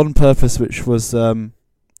also their one purpose, which was to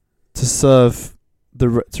serve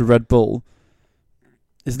to Red Bull,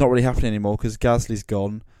 is not really happening anymore because Gasly's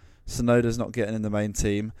gone. Tsunoda's not getting in the main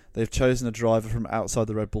team. They've chosen a driver from outside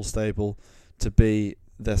the Red Bull stable to be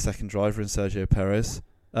their second driver in Sergio Perez.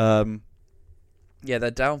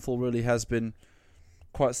 Their downfall really has been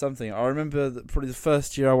quite something. I remember probably the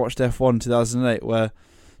first year I watched F1 in 2008, where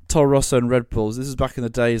Toro Rosso and Red Bulls, this was back in the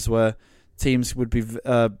days where teams would be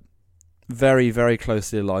very, very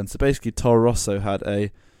closely aligned. So basically Toro Rosso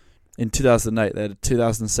in 2008, they had a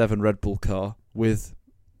 2007 Red Bull car with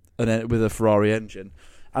a Ferrari engine.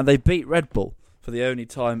 And they beat Red Bull for the only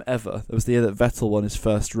time ever. It was the year that Vettel won his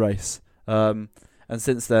first race. And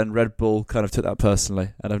since then, Red Bull kind of took that personally,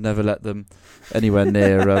 and I've never let them anywhere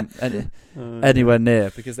near anywhere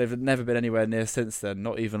near, because they've never been anywhere near since then.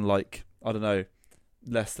 Not even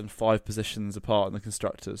less than 5 positions apart in the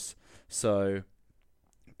constructors. So,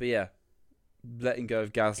 but yeah, letting go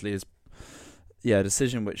of Gasly is a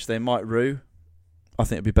decision which they might rue. I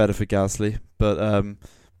think it'd be better for Gasly, but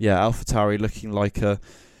AlphaTauri looking like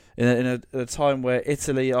in a time where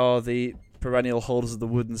Italy are the perennial holders of the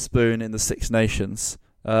wooden spoon in the Six Nations.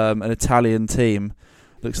 An Italian team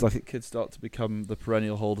looks like it could start to become the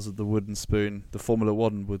perennial holders of the wooden spoon, the Formula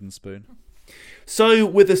One wooden spoon. So,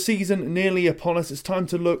 with the season nearly upon us, it's time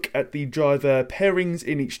to look at the driver pairings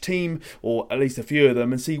in each team, or at least a few of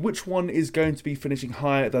them, and see which one is going to be finishing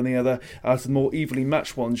higher than the other out of the more evenly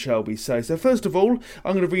matched ones, shall we say. So first of all,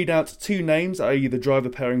 I'm going to read out 2 names, i.e. the driver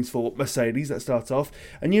pairings for Mercedes. Let's start off,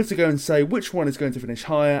 and you have to go and say which one is going to finish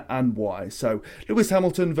higher and why. So, Lewis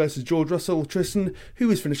Hamilton versus George Russell. Tristan,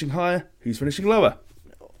 who is finishing higher, who's finishing lower?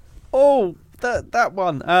 Oh, that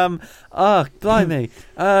one. Blimey.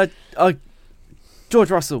 George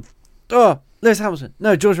Russell. Lewis Hamilton.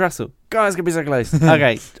 No, George Russell. God, it's going to be so close.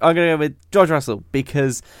 Okay, I'm going to go with George Russell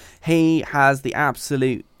because he has the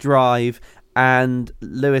absolute drive And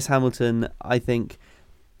Lewis Hamilton, I think,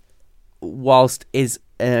 whilst is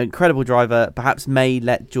an incredible driver, perhaps may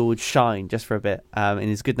let George shine just for a bit in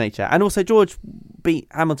his good nature. And also George beat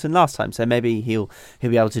Hamilton last time, so maybe he'll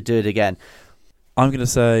be able to do it again. I'm going to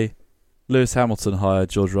say Lewis Hamilton higher,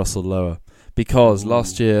 George Russell lower, because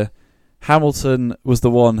last year Hamilton was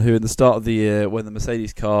the one who, at the start of the year, when the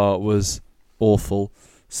Mercedes car was awful,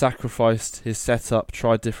 sacrificed his setup,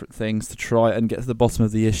 tried different things to try and get to the bottom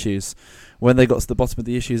of the issues. When they got to the bottom of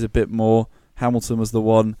the issues a bit more, Hamilton was the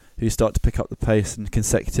one who started to pick up the pace and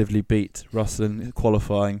consecutively beat Russell in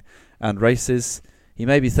qualifying and races. He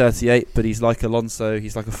may be 38, but he's like Alonso.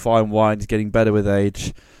 He's like a fine wine. He's getting better with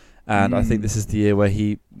age. And I think this is the year where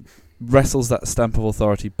he wrestles that stamp of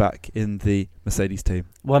authority back in the Mercedes team.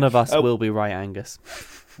 One of us will be right, Angus.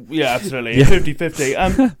 Yeah, absolutely.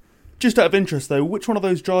 50-50. Just out of interest, though, which one of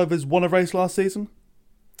those drivers won a race last season?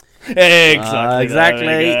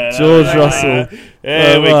 Exactly. George Russell.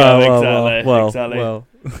 There we go. Exactly. Well.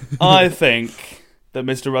 I think that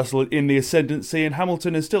Mr. Russell in the ascendancy, and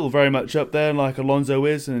Hamilton is still very much up there, like Alonso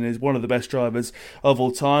is, and is one of the best drivers of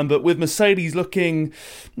all time. But with Mercedes looking,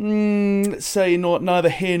 say, neither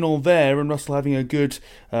here nor there, and Russell having a good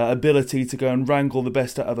ability to go and wrangle the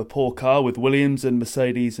best out of a poor car with Williams and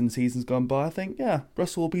Mercedes in seasons gone by, I think,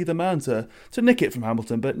 Russell will be the man to nick it from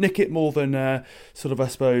Hamilton, but nick it more than I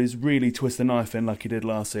suppose, really twist the knife in like he did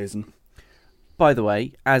last season. By the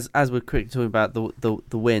way, as we're quickly talking about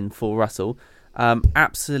the win for Russell,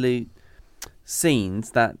 absolute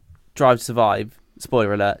scenes that Drive to Survive,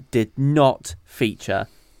 spoiler alert, did not feature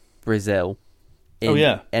Brazil in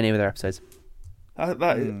any of their episodes.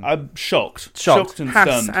 I'm shocked and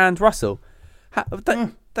Haas stunned. and Russell.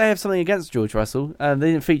 They have something against George Russell. They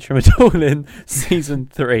didn't feature him at all in season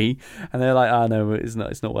 3, and they're like, no, it's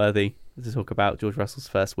not worthy to talk about George Russell's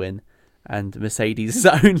first win and Mercedes'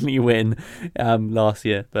 only win last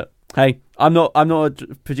year. But hey, I'm not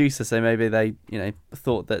a producer, so maybe they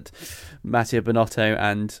thought that Matteo Binotto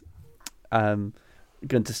and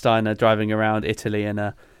Gunther Steiner driving around Italy in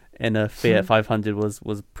a Fiat 500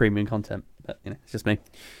 was premium content. But it's just me.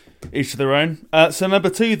 Each to their own. So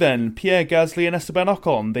number 2 then, Pierre Gasly and Esteban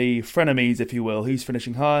Ocon, the frenemies, if you will. Who's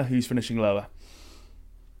finishing higher? Who's finishing lower?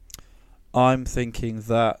 I'm thinking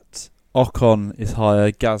that Ocon is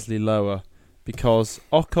higher, Gasly lower, because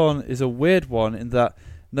Ocon is a weird one in that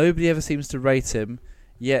nobody ever seems to rate him,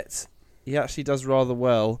 yet he actually does rather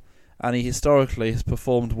well, and he historically has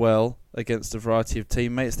performed well against a variety of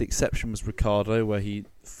teammates. The exception was Ricciardo, where he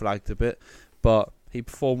flagged a bit, but he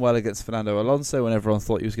performed well against Fernando Alonso when everyone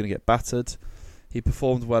thought he was going to get battered. He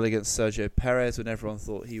performed well against Sergio Perez when everyone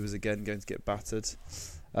thought he was again going to get battered.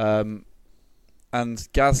 And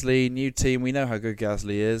Gasly, new team, we know how good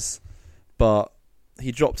Gasly is, but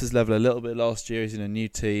he dropped his level a little bit last year. He's in a new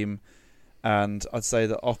team, and I'd say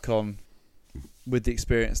that Ocon, with the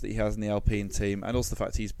experience that he has in the Alpine team, and also the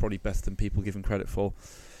fact he's probably better than people give him credit for,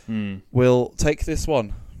 will take this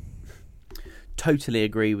one. Totally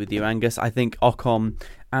agree with you, Angus. I think Ocon,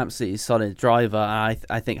 absolutely solid driver.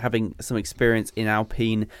 I think having some experience in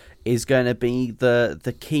Alpine is going to be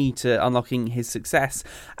the key to unlocking his success.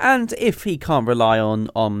 And if he can't rely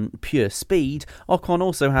on pure speed, Ocon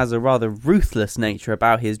also has a rather ruthless nature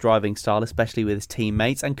about his driving style, especially with his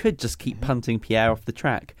teammates, and could just keep punting Pierre off the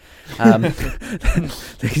track.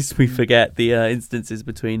 Lest we forget the instances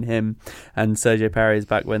between him and Sergio Perez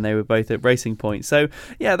back when they were both at Racing Point. So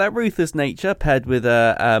yeah, that ruthless nature paired with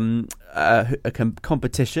a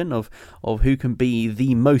competition of who can be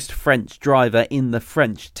the most French driver in the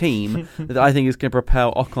French team that I think is going to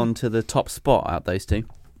propel Ocon to the top spot out of those two.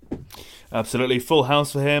 Absolutely, full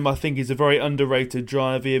house for him. I think he's a very underrated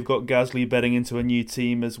driver. You've got Gasly bedding into a new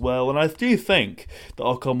team as well, and I do think that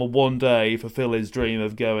Ocon will one day fulfill his dream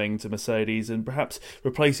of going to Mercedes and perhaps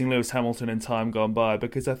replacing Lewis Hamilton in time gone by,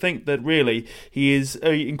 because I think that really he is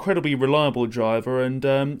an incredibly reliable driver, and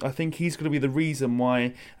I think he's going to be the reason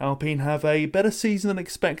why Alpine have a better season than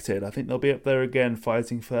expected. I think they'll be up there again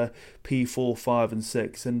fighting for P4, 5 and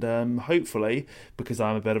 6, and hopefully, because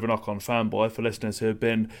I'm a bit of an Ocon fanboy for listeners who have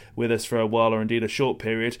been with us for a while or indeed a short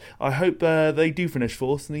period, I hope they do finish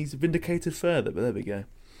fourth and he's vindicated further, but there we go.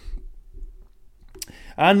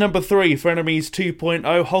 And number 3, Frenemies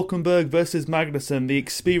 2.0, Hülkenberg versus Magnussen, the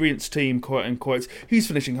experienced team, quote unquote. Who's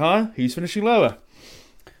finishing higher? Who's finishing lower?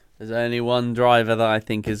 There's only one driver that I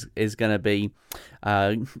think is going to be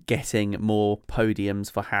getting more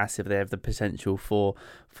podiums for Haas if they have the potential for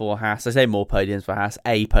Haas. I say more podiums for Haas,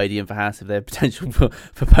 a podium for Haas if they have potential for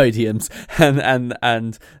podiums,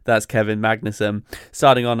 and that's Kevin Magnussen,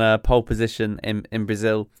 starting on a pole position in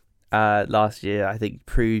Brazil. last year, I think,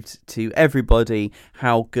 proved to everybody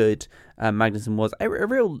how good Magnussen was. A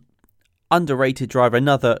real underrated driver,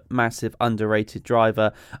 another massive underrated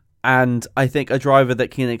driver. And I think a driver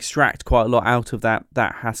that can extract quite a lot out of that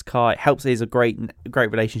Haas car. It helps. He has a great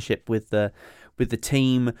relationship with the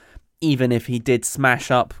team. Even if he did smash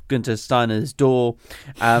up Günther Steiner's door,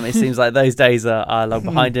 it seems like those days are long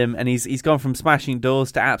behind him. And he's gone from smashing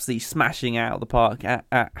doors to absolutely smashing out the park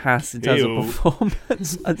at Haas in terms of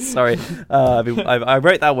performance. I'm sorry, I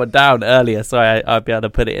wrote that one down earlier, so I'll be able to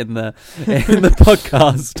put it in the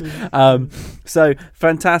podcast. So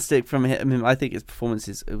fantastic from him. I think his performance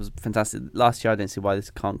it was fantastic last year. I don't see why this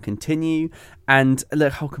can't continue. And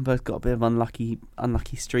look, Hulkenberg's got a bit of unlucky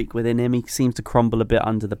streak within him. He seems to crumble a bit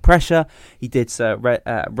under the pressure. He did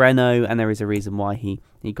Renault, and there is a reason why he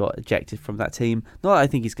got ejected from that team. Not that I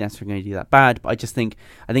think he's going to do that bad, but I think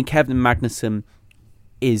Kevin Magnussen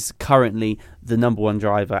is currently the number one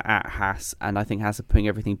driver at Haas, and I think Haas are putting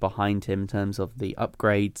everything behind him in terms of the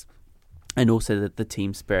upgrades and also the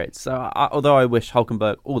team spirit. So although I wish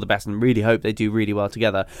Hulkenberg all the best and really hope they do really well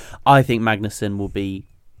together, I think Magnussen will be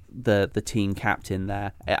the team captain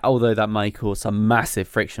there, although that might cause some massive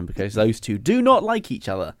friction because those two do not like each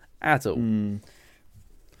other at all.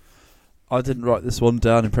 I didn't write this one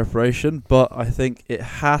down in preparation, but I think it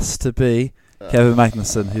has to be Kevin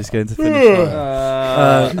Magnussen who's going to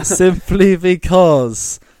finish simply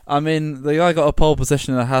because I mean the guy got a pole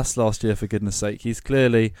position in a Haas last year, for goodness sake. He's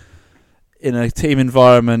clearly in a team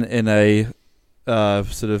environment, in a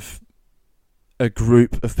sort of a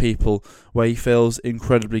group of people where he feels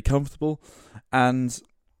incredibly comfortable, and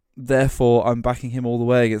therefore I'm backing him all the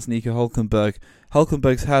way against Nico Hulkenberg.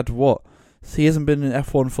 Hulkenberg's had he hasn't been in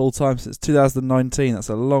F1 full time since 2019. That's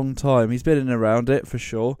a long time. He's been in and around it for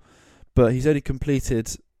sure, but he's only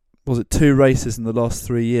completed 2 races in the last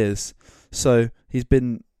 3 years. So he's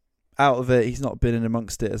been out of it. He's not been in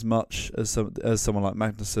amongst it as much as someone like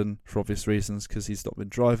Magnussen for obvious reasons because he's not been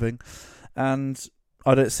driving, and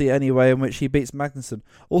I don't see any way in which he beats Magnussen.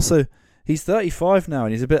 Also, he's 35 now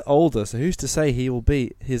and he's a bit older, so who's to say he will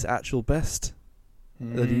be his actual best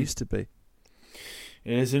that he used to be?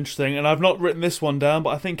 It is interesting, and I've not written this one down, but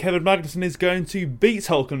I think Kevin Magnussen is going to beat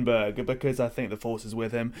Hulkenberg because I think the force is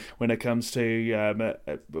with him when it comes to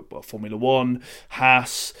Formula 1,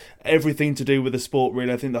 Haas, everything to do with the sport,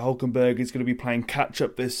 really. I think that Hulkenberg is going to be playing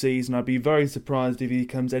catch-up this season. I'd be very surprised if he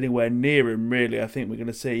comes anywhere near him, really. I think we're going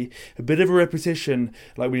to see a bit of a repetition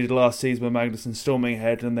like we did last season with Magnussen storming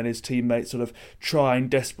ahead and then his teammates sort of trying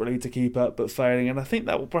desperately to keep up but failing, and I think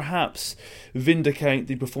that will perhaps vindicate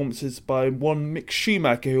the performances by one Mick Schumacher,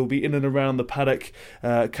 who will be in and around the paddock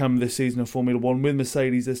come this season of Formula 1 with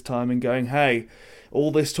Mercedes this time and going, hey,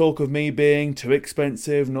 all this talk of me being too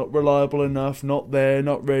expensive, not reliable enough, not there,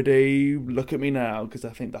 not ready, look at me now, because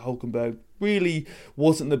I think that Hulkenberg really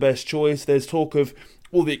wasn't the best choice. There's talk of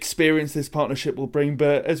all the experience this partnership will bring,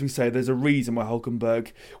 but as we say, there's a reason why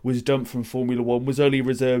Hulkenberg was dumped from Formula 1, was only a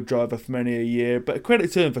reserve driver for many a year, but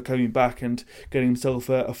credit to him for coming back and getting himself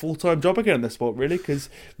a full-time job again in the sport, really, because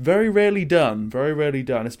very rarely done,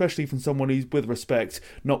 especially from someone who's, with respect,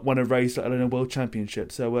 not won a race, let alone a world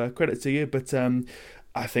championship. So credit to you, but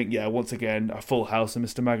I think, once again, a full house of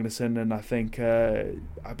Mr. Magnussen, and I think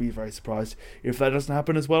I'd be very surprised if that doesn't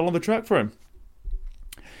happen as well on the track for him.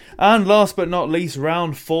 And last but not least,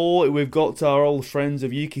 round 4, we've got our old friends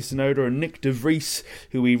of Yuki Tsunoda and Nick De Vries,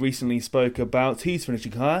 who we recently spoke about. Who's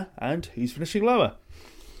finishing higher and who's finishing lower?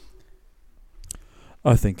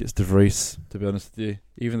 I think it's De Vries, to be honest with you.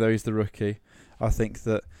 Even though he's the rookie, I think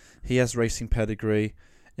that he has racing pedigree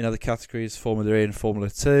in other categories, Formula E and Formula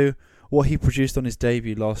 2. What he produced on his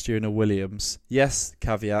debut last year in a Williams, yes,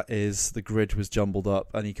 caveat is the grid was jumbled up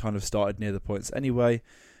and he kind of started near the points anyway,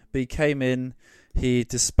 but he came in, he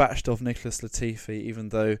dispatched off Nicholas Latifi, even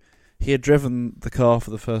though he had driven the car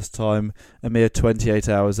for the first time a mere 28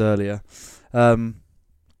 hours earlier. And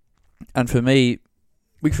for me,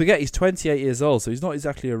 we forget he's 28 years old, so he's not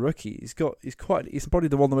exactly a rookie. He's probably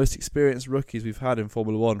one of the most experienced rookies we've had in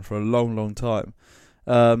Formula 1 for a long, long time.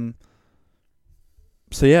 So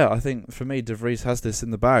yeah, I think for me, De Vries has this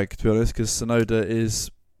in the bag, to be honest, because Tsunoda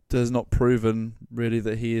has not proven really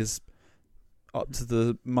that he is up to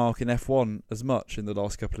the mark in F1 as much in the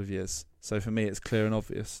last couple of years. So for me, it's clear and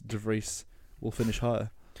obvious. De Vries will finish higher.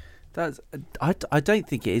 I don't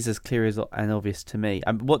think it is as clear and obvious to me.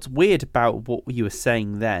 And what's weird about what you were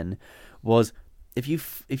saying then was if you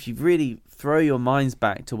really throw your minds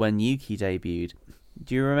back to when Yuki debuted,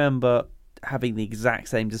 do you remember having the exact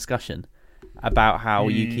same discussion about how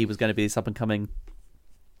Yuki was going to be this up-and-coming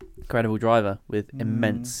incredible driver with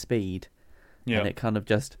immense speed? Yeah. And it kind of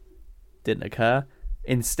just didn't occur.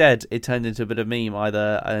 Instead, it turned into a bit of a meme,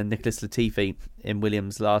 either Nicholas Latifi in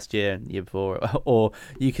Williams last year and the year before, or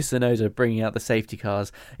Yuki Tsunoda bringing out the safety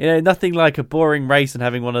cars. Nothing like a boring race and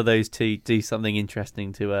having one of those two do something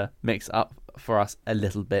interesting to mix up for us a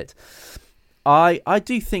little bit. I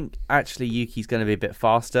do think, actually, Yuki's going to be a bit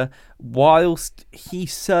faster. Whilst he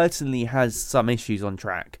certainly has some issues on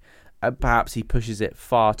track, perhaps he pushes it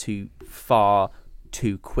far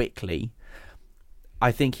too quickly.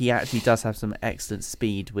 I think he actually does have some excellent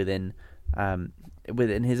speed within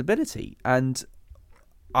his ability, and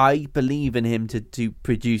I believe in him to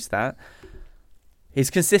produce that. His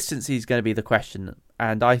consistency is going to be the question,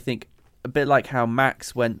 and I think a bit like how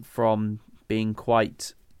Max went from being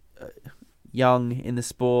quite young in the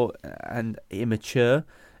sport and immature,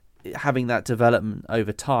 having that development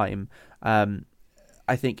over time,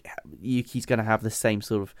 I think Yuki's going to have the same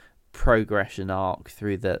sort of progression arc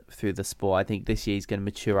through the sport. I think this year he's going to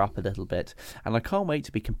mature up a little bit, and I can't wait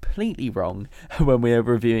to be completely wrong when we're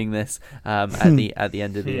reviewing this at the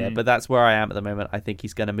end of the year. But that's where I am at the moment. I think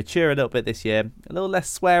he's going to mature a little bit this year, a little less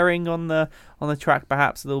swearing on the track,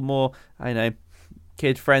 perhaps a little more,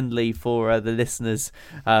 kid friendly for the listeners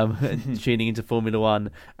tuning into Formula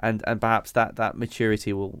One, and perhaps that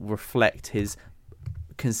maturity will reflect his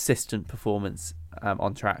consistent performance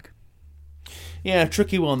on track. Yeah,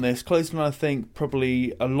 tricky one this. Closer than I think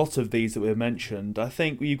probably a lot of these that we've mentioned. I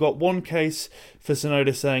think you've got one case for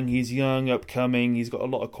Tsunoda saying he's young, upcoming, he's got a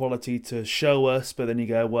lot of quality to show us, but then you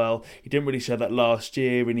go, well, he didn't really show that last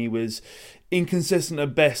year and he was inconsistent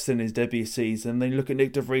at best in his debut season. Then you look at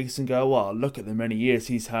Nick De Vries and go, well, look at the many years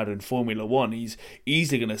he's had in Formula One. He's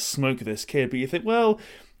easily going to smoke this kid. But you think, well,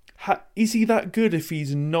 is he that good if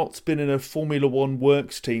he's not been in a Formula One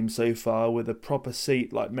works team so far with a proper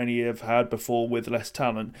seat like many have had before with less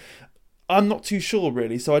talent? I'm not too sure,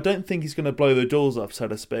 really. So I don't think he's going to blow the doors up, so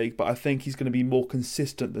to speak, but I think he's going to be more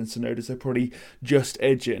consistent than Tsunoda, so probably just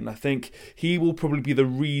edging. I think he will probably be the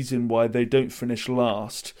reason why they don't finish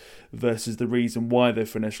last versus the reason why they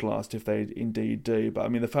finish last, if they indeed do. But I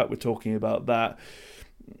mean, the fact we're talking about that,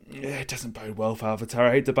 it doesn't bode well for AlphaTauri.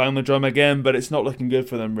 I hate to bang the drum again, but it's not looking good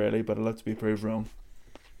for them, really, but I'd love to be proved wrong.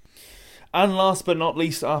 And last but not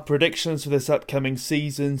least, our predictions for this upcoming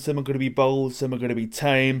season. Some are going to be bold, some are going to be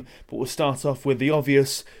tame, but we'll start off with the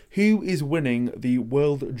obvious. Who is winning the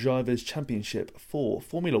World Drivers' Championship for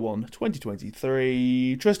Formula One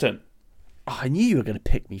 2023? Tristan. Oh, I knew you were going to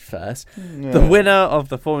pick me first. Yeah. The winner of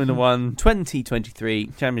the Formula One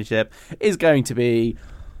 2023 Championship is going to be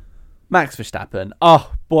Max Verstappen.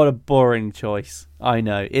 Oh, what a boring choice. I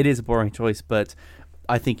know, it is a boring choice, but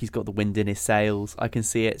I think he's got the wind in his sails. I can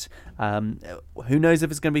see it. Who knows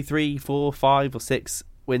if it's going to be 3, 4, 5 or 6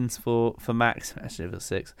 wins for Max. Actually, if it's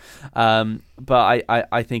 6. But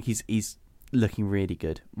I think he's looking really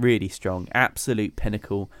good, really strong, absolute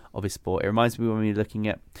pinnacle of his sport. It reminds me when we were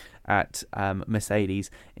looking at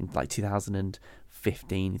Mercedes in like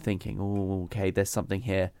 2015, thinking, oh, okay, there's something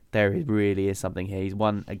here. There really is something here. He's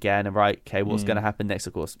won again, and right, okay, what's going to happen next?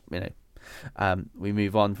 Of course, we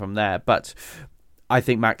move on from there. But I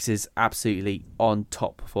think Max is absolutely on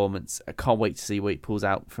top performance. I can't wait to see what he pulls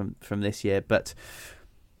out from this year. But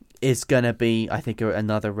it's going to be, I think,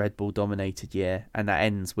 another Red Bull dominated year, and that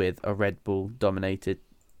ends with a Red Bull dominated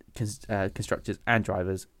constructors and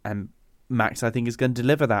drivers. And Max, I think, is going to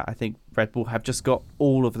deliver that. I think Red Bull have just got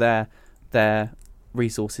all of their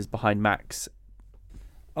resources behind Max.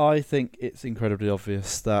 I think it's incredibly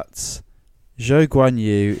obvious that Zhou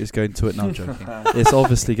Guanyu is going to... No, I'm joking. It's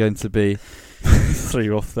obviously going to be... threw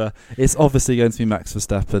you off there. It's obviously going to be Max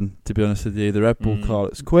Verstappen, to be honest with you. The Red Bull car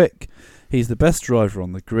looks quick. He's the best driver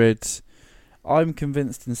on the grid. I'm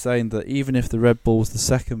convinced in saying that even if the Red Bull's the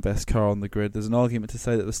second best car on the grid, there's an argument to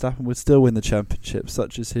say that Verstappen would still win the championship,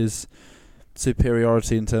 such as his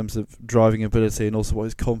superiority in terms of driving ability and also what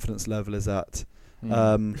his confidence level is at.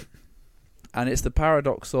 And it's the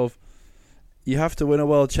paradox of you have to win a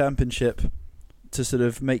world championship to sort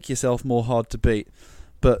of make yourself more hard to beat,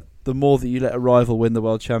 but the more that you let a rival win the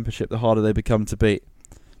world championship, the harder they become to beat.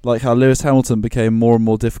 Like how Lewis Hamilton became more and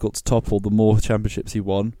more difficult to topple the more championships he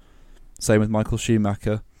won. Same with Michael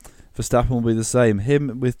Schumacher. Verstappen will be the same.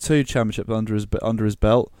 Him with 2 championships under his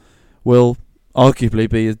belt will arguably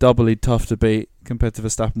be doubly tough to beat compared to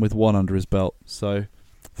Verstappen with 1 under his belt. So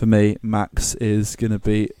for me, Max is going to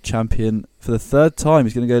be champion for the 3rd time.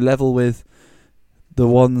 He's going to go level with the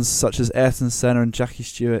ones such as Ayrton Senna and Jackie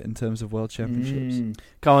Stewart in terms of world championships.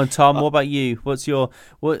 Come on, Tom. What about you? What's your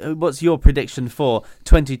prediction for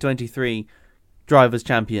 2023 Drivers'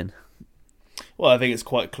 Champion? Well, I think it's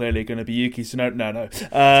quite clearly going to be Yuki Tsunoda. No.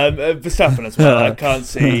 Verstappen as well. I can't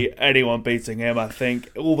see anyone beating him. I think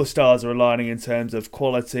all the stars are aligning in terms of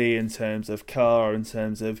quality, in terms of car, in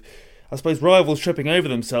terms of, I suppose, rivals tripping over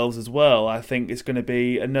themselves as well. I think it's going to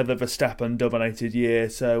be another Verstappen-dominated year.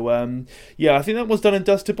 So, I think that was done and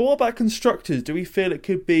dusted. But what about constructors? Do we feel it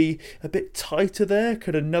could be a bit tighter there?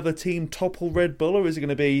 Could another team topple Red Bull? Or is it going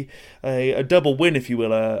to be a double win, if you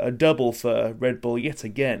will, a double for Red Bull yet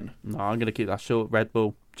again? No, I'm going to keep that short. Red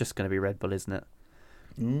Bull, just going to be Red Bull, isn't it?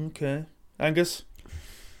 Okay. Angus?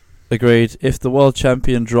 Agreed. If the world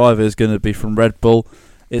champion driver is going to be from Red Bull,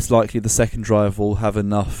 it's likely the second driver will have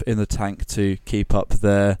enough in the tank to keep up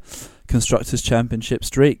their Constructors' Championship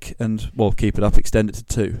streak and, well, keep it up, extend it to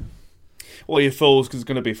 2. Well, you fools, because it's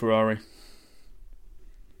going to be Ferrari.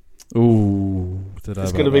 Ooh.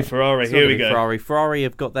 It's going to be Ferrari. Here we go. Ferrari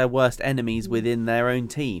have got their worst enemies within their own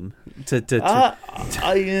team. I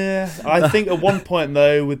think at one point,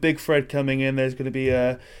 though, with Big Fred coming in, there's going to be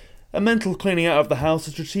a mental cleaning out of the house,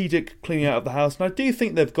 a strategic cleaning out of the house. And I do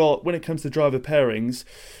think they've got, when it comes to driver pairings,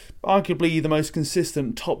 arguably the most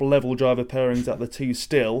consistent top-level driver pairings at the two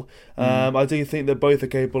still. I do think that both are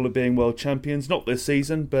capable of being world champions, not this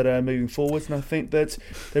season, but moving forwards. And I think that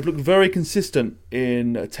they've looked very consistent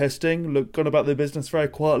in testing, gone about their business very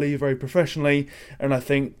quietly, very professionally. And I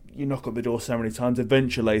think you knock on the door so many times,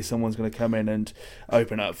 eventually someone's going to come in and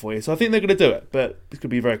open up for you. So I think they're going to do it, but it's going to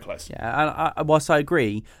be very close. Yeah, and whilst I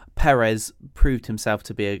agree, Perez proved himself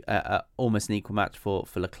to be a almost an equal match for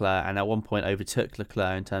Leclerc, and at one point overtook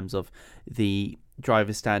Leclerc in terms of the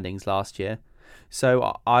driver standings last year.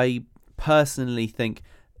 So I personally think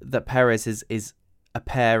that Perez is a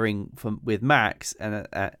pairing with Max, and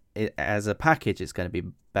as a package, it's going to be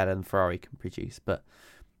better than Ferrari can produce. But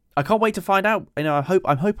I can't wait to find out. I hope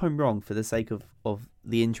I'm wrong for the sake of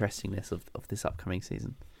the interestingness of this upcoming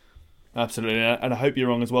season. Absolutely, and I hope you're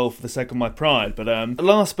wrong as well for the sake of my pride. But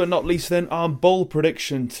last but not least then, our bold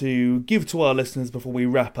prediction to give to our listeners before we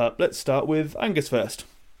wrap up. Let's start with Angus first.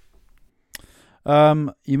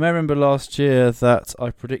 You may remember last year that I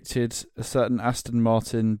predicted a certain Aston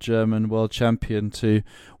Martin German world champion to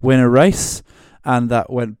win a race, and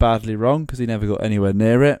that went badly wrong because he never got anywhere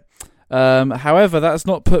near it. However, that's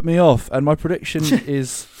not put me off, and my prediction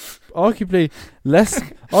is arguably less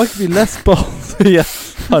bold. Yeah,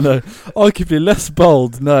 I know. Arguably less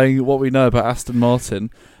bold, knowing what we know about Aston Martin,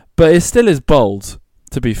 but it still is bold,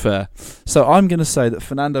 to be fair. So I'm going to say that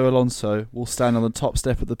Fernando Alonso will stand on the top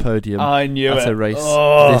step of the podium at a race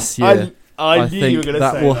this year. I knew you were going to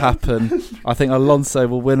say that will happen. I think Alonso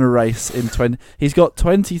will win a race in 20. He's got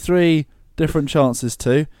 23 different chances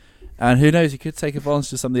to. And who knows, he could take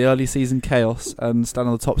advantage of some of the early season chaos and stand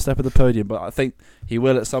on the top step of the podium. But I think he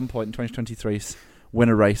will at some point in 2023 win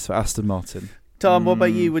a race for Aston Martin. Tom, what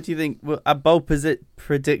about you? What do you think? A bold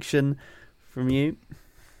prediction from you?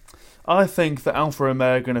 I think that Alfa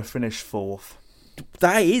Romeo are going to finish 4th.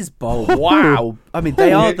 That is bold. Wow. I mean, they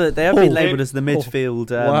have been labelled as the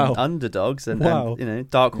midfield underdogs and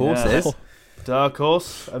dark horses. Yeah. Dark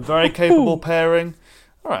horse, a very capable pairing.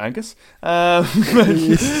 All right, Angus. I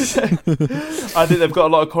think they've got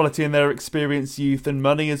a lot of quality in their experience, youth and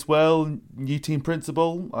money as well. New team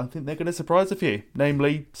principal. I think they're going to surprise a few,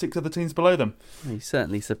 namely 6 other teams below them. You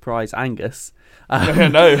certainly surprised Angus.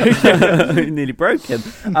 No. Nearly broke him.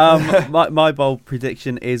 My bold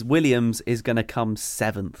prediction is Williams is going to come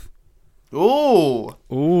 7th. Ooh.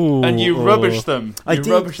 And you rubbish them. I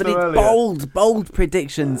did, but it's bold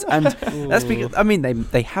predictions. And that's because, I mean,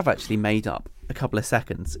 they have actually made up a couple of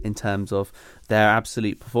seconds in terms of their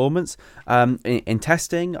absolute performance. In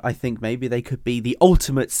testing, I think maybe they could be the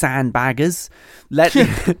ultimate sandbaggers.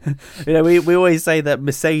 We always say that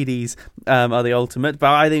Mercedes are the ultimate,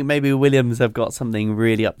 but I think maybe Williams have got something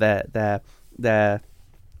really up their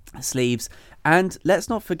sleeves. And let's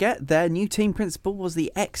not forget, their new team principal was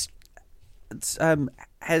the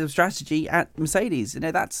head of strategy at Mercedes.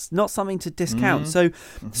 That's not something to discount.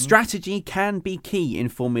 Strategy can be key in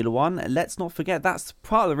Formula One. Let's not forget that's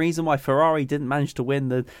part of the reason why Ferrari didn't manage to win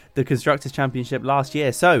the Constructors' Championship last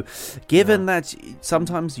year. So given that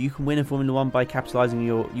sometimes you can win in Formula One by capitalising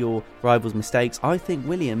your rivals' mistakes, I think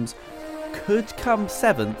Williams could come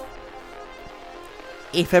 7th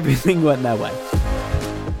if everything went their way.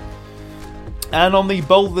 And on the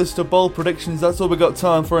bold list of bold predictions, that's all we've got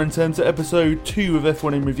time for in terms of episode 2 of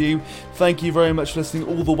F1 in Review. Thank you very much for listening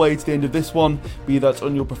all the way to the end of this one, be that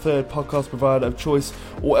on your preferred podcast provider of choice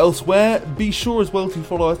or elsewhere. Be sure as well to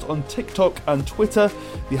follow us on TikTok and Twitter,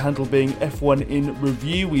 the handle being F1 in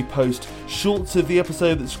Review. We post shorts of the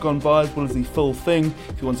episode that's gone by, as well as the full thing.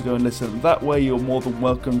 If you want to go and listen that way, you're more than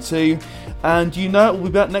welcome to. And we'll be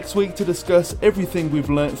back next week to discuss everything we've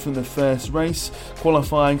learnt from the first race.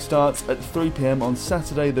 Qualifying starts at 3 p.m. on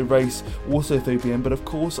Saturday, the race also 3 p.m, but of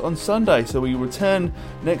course on Sunday. So we return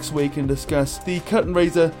next week and discuss the cut and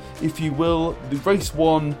razor, if you will, the race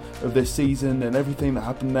 1 of this season and everything that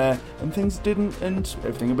happened there and things that didn't and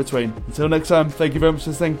everything in between. Until next time, thank you very much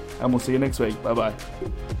for listening and we'll see you next week. Bye bye.